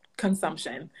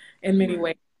consumption in many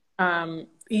ways.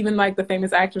 Even like the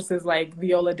famous actresses like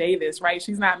Viola Davis, right?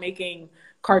 She's not making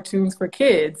cartoons for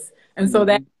kids. And so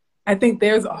that, I think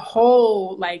there's a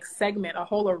whole like segment, a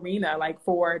whole arena like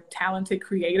for talented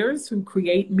creators who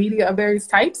create media of various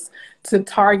types to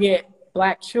target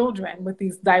Black children with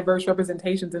these diverse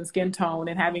representations in skin tone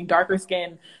and having darker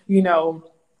skin, you know,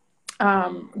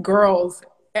 girls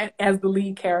as the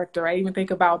lead character. I even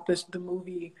think about the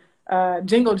movie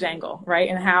Jingle Jangle, right?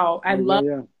 And how I love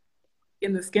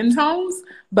in the skin tones,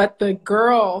 but the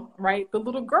girl, right? The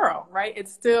little girl, right?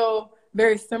 It's still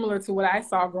very similar to what I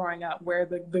saw growing up, where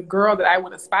the girl that I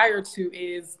would aspire to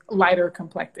is lighter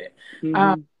complected.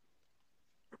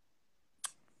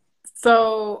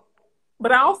 So,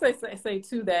 but I also say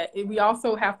too that we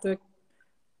also have to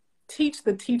teach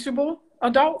the teachable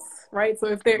adults, right? So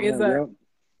if there is a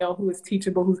who is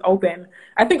teachable, who's open,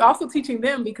 I think also teaching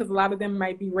them because a lot of them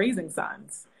might be raising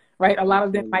sons, right? A lot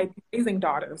of them Absolutely. might be raising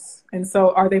daughters. And so,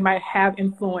 or they might have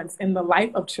influence in the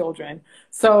life of children.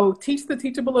 So teach the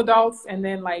teachable adults and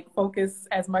then like focus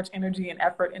as much energy and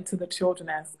effort into the children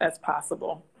as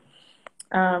possible.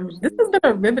 This has Absolutely.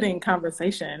 been a riveting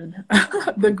conversation.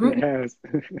 The group It has.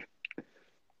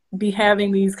 be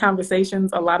having these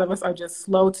conversations. A lot of us are just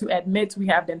slow to admit we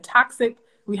have been toxic.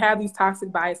 We have these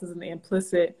toxic biases and the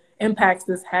implicit impacts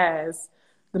this has.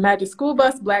 The Magic School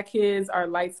Bus, Black kids are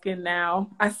light skinned now.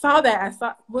 I saw that.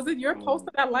 Was it your post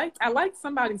that I liked? I liked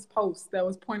somebody's post that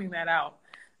was pointing that out.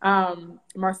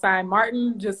 Marsai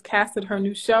Martin just casted her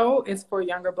new show. It's for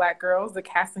younger Black girls. The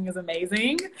casting is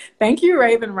amazing. Thank you,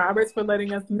 Raven Roberts, for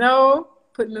letting us know,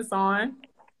 putting this on.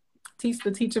 Teach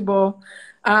the teachable.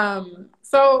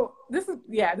 So this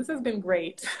has been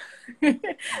great.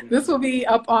 This will be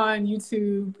up on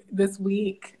YouTube this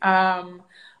week.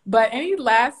 But any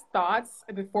last thoughts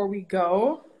before we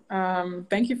go?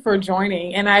 Thank you for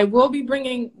joining, and I will be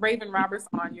bringing Raven Roberts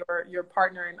on, your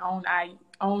partner in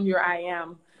Own Your I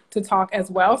Am, to talk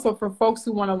as well. So for folks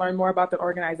who want to learn more about the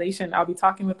organization, I'll be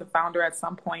talking with the founder at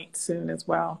some point soon as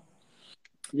well.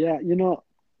 Yeah,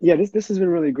 yeah, this has been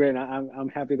really great. I'm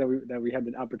happy that we had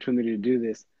the opportunity to do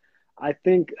this. I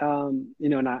think and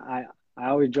I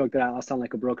always joke that I'll sound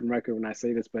like a broken record when I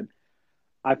say this, but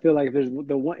I feel like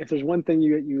if there's one thing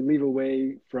you leave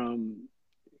away from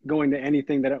going to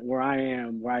anything where I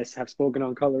am, where I have spoken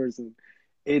on colorism,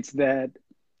 it's that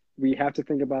we have to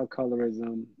think about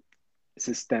colorism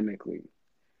systemically,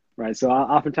 right? So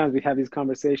oftentimes we have these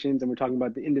conversations and we're talking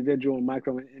about the individual,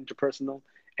 micro, and interpersonal,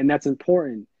 and that's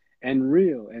important and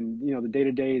real. And, the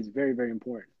day-to-day is very, very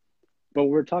important. But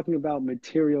we're talking about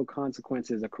material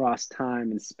consequences across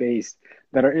time and space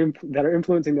that are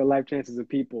influencing the life chances of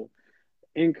people,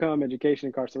 income, education,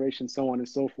 incarceration, so on and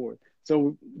so forth.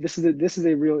 So this is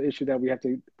a real issue that we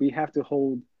have to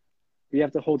hold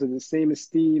to the same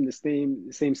esteem, the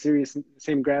same serious,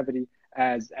 same gravity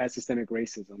as systemic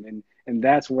racism, and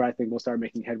that's where I think we'll start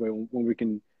making headway when we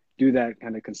can do that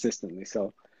kind of consistently.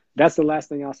 So that's the last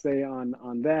thing I'll say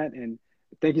on that. And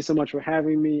thank you so much for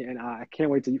having me, and I can't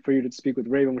wait for you to speak with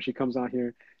Raven when she comes on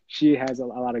here. She has a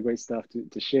lot of great stuff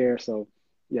to share. So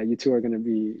yeah, you two are gonna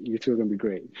be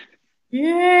great.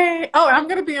 Yay! Oh, I'm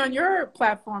going to be on your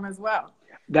platform as well.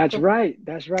 That's So, right.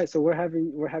 That's right. So we're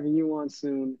having you on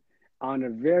soon on a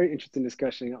very interesting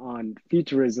discussion on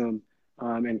futurism,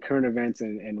 and current events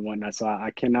and whatnot. So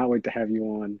I cannot wait to have you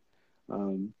on.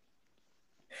 Um,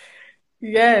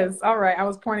 yes. All right. I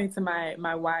was pointing to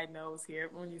my wide nose here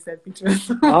when you said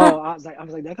futurism. oh, I was like,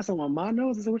 that got something on my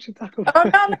nose. Is that what you're talking Oh,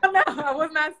 about? no, no, no. I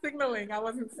was not signaling. I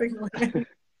wasn't signaling.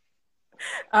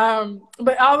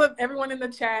 But everyone in the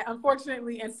chat,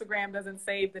 unfortunately, Instagram doesn't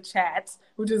save the chat,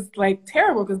 which is like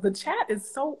terrible because the chat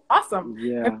is so awesome.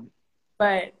 Yeah.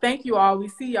 But thank you all. We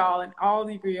see y'all and all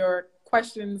of your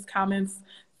questions, comments,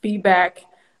 feedback.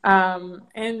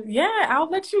 And yeah, I'll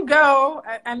let you go.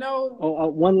 I know. Oh,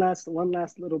 one last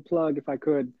little plug, if I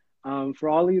could. For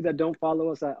all of you that don't follow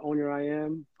us at Own Your I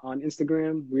Am on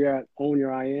Instagram, we are at Own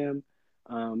Your I Am,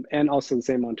 and also the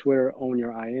same on Twitter, Own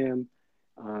Your I Am.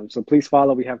 So please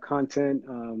follow. We have content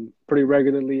pretty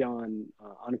regularly on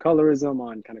colorism,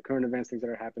 on kind of current events, things that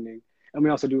are happening, and we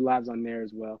also do lives on there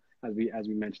as well as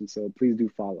we mentioned. So please do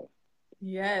follow.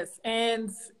 Yes.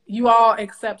 And you all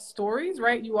accept stories,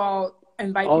 right? You all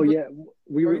invite Oh people to yeah,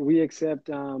 we stories. we accept.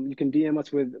 You can DM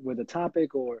us with a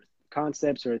topic or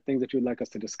concepts or things that you'd like us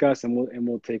to discuss, and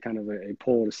we'll take kind of a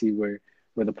poll to see where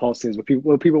the pulse is, what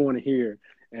people want to hear,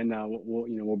 and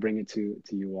we'll bring it to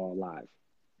you all live.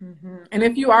 And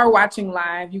if you are watching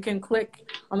live, you can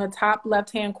click on the top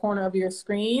left-hand corner of your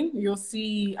screen. You'll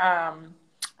see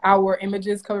our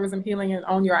images, Colorism Healing, and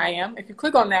Own Your I Am. If you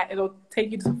click on that, it'll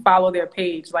take you to follow their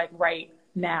page like right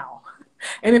now.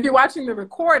 And if you're watching the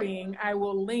recording, I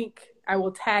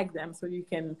will tag them so you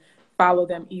can follow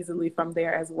them easily from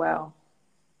there as well.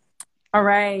 All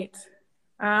right.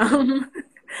 I'm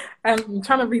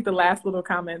trying to read the last little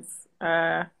comments.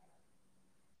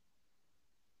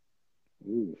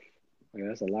 Ooh, yeah,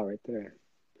 that's a lot right there.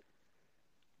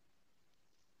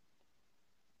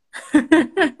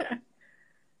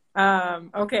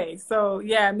 Okay, so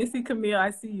yeah, Missy Camille, I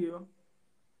see you.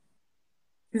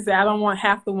 She said, I don't want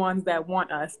half the ones that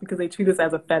want us because they treat us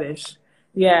as a fetish.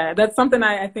 Yeah, that's something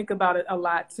I think about it a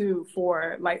lot too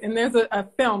for like, and there's a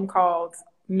film called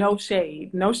No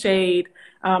Shade. No Shade.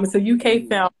 It's a UK Mm,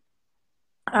 film.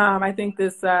 I think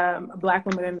this black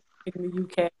woman in the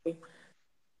UK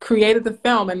created the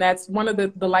film, and that's one of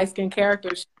the light skinned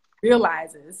characters. She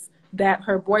realizes that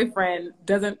her boyfriend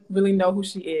doesn't really know who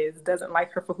she is, doesn't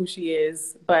like her for who she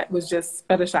is, but was just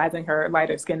fetishizing her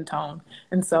lighter skin tone.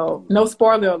 And so, no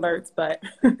spoiler alerts, but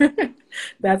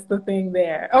that's the thing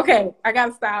there. Okay, I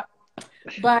gotta stop.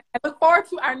 But I look forward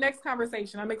to our next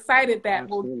conversation. I'm excited that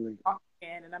Absolutely. we'll talk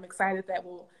again, and I'm excited that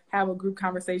we'll have a group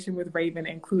conversation with Raven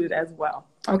included as well.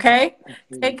 Okay?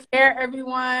 Absolutely. Take care,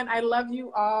 everyone. I love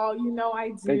you all. You know I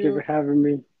do. Thank you for having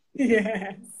me.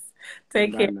 Yes.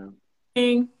 Take Bye care. now.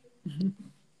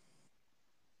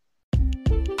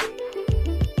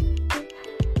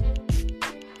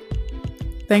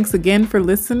 Thanks again for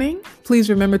listening. Please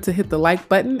remember to hit the like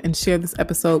button and share this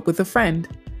episode with a friend.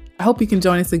 I hope you can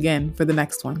join us again for the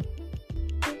next one.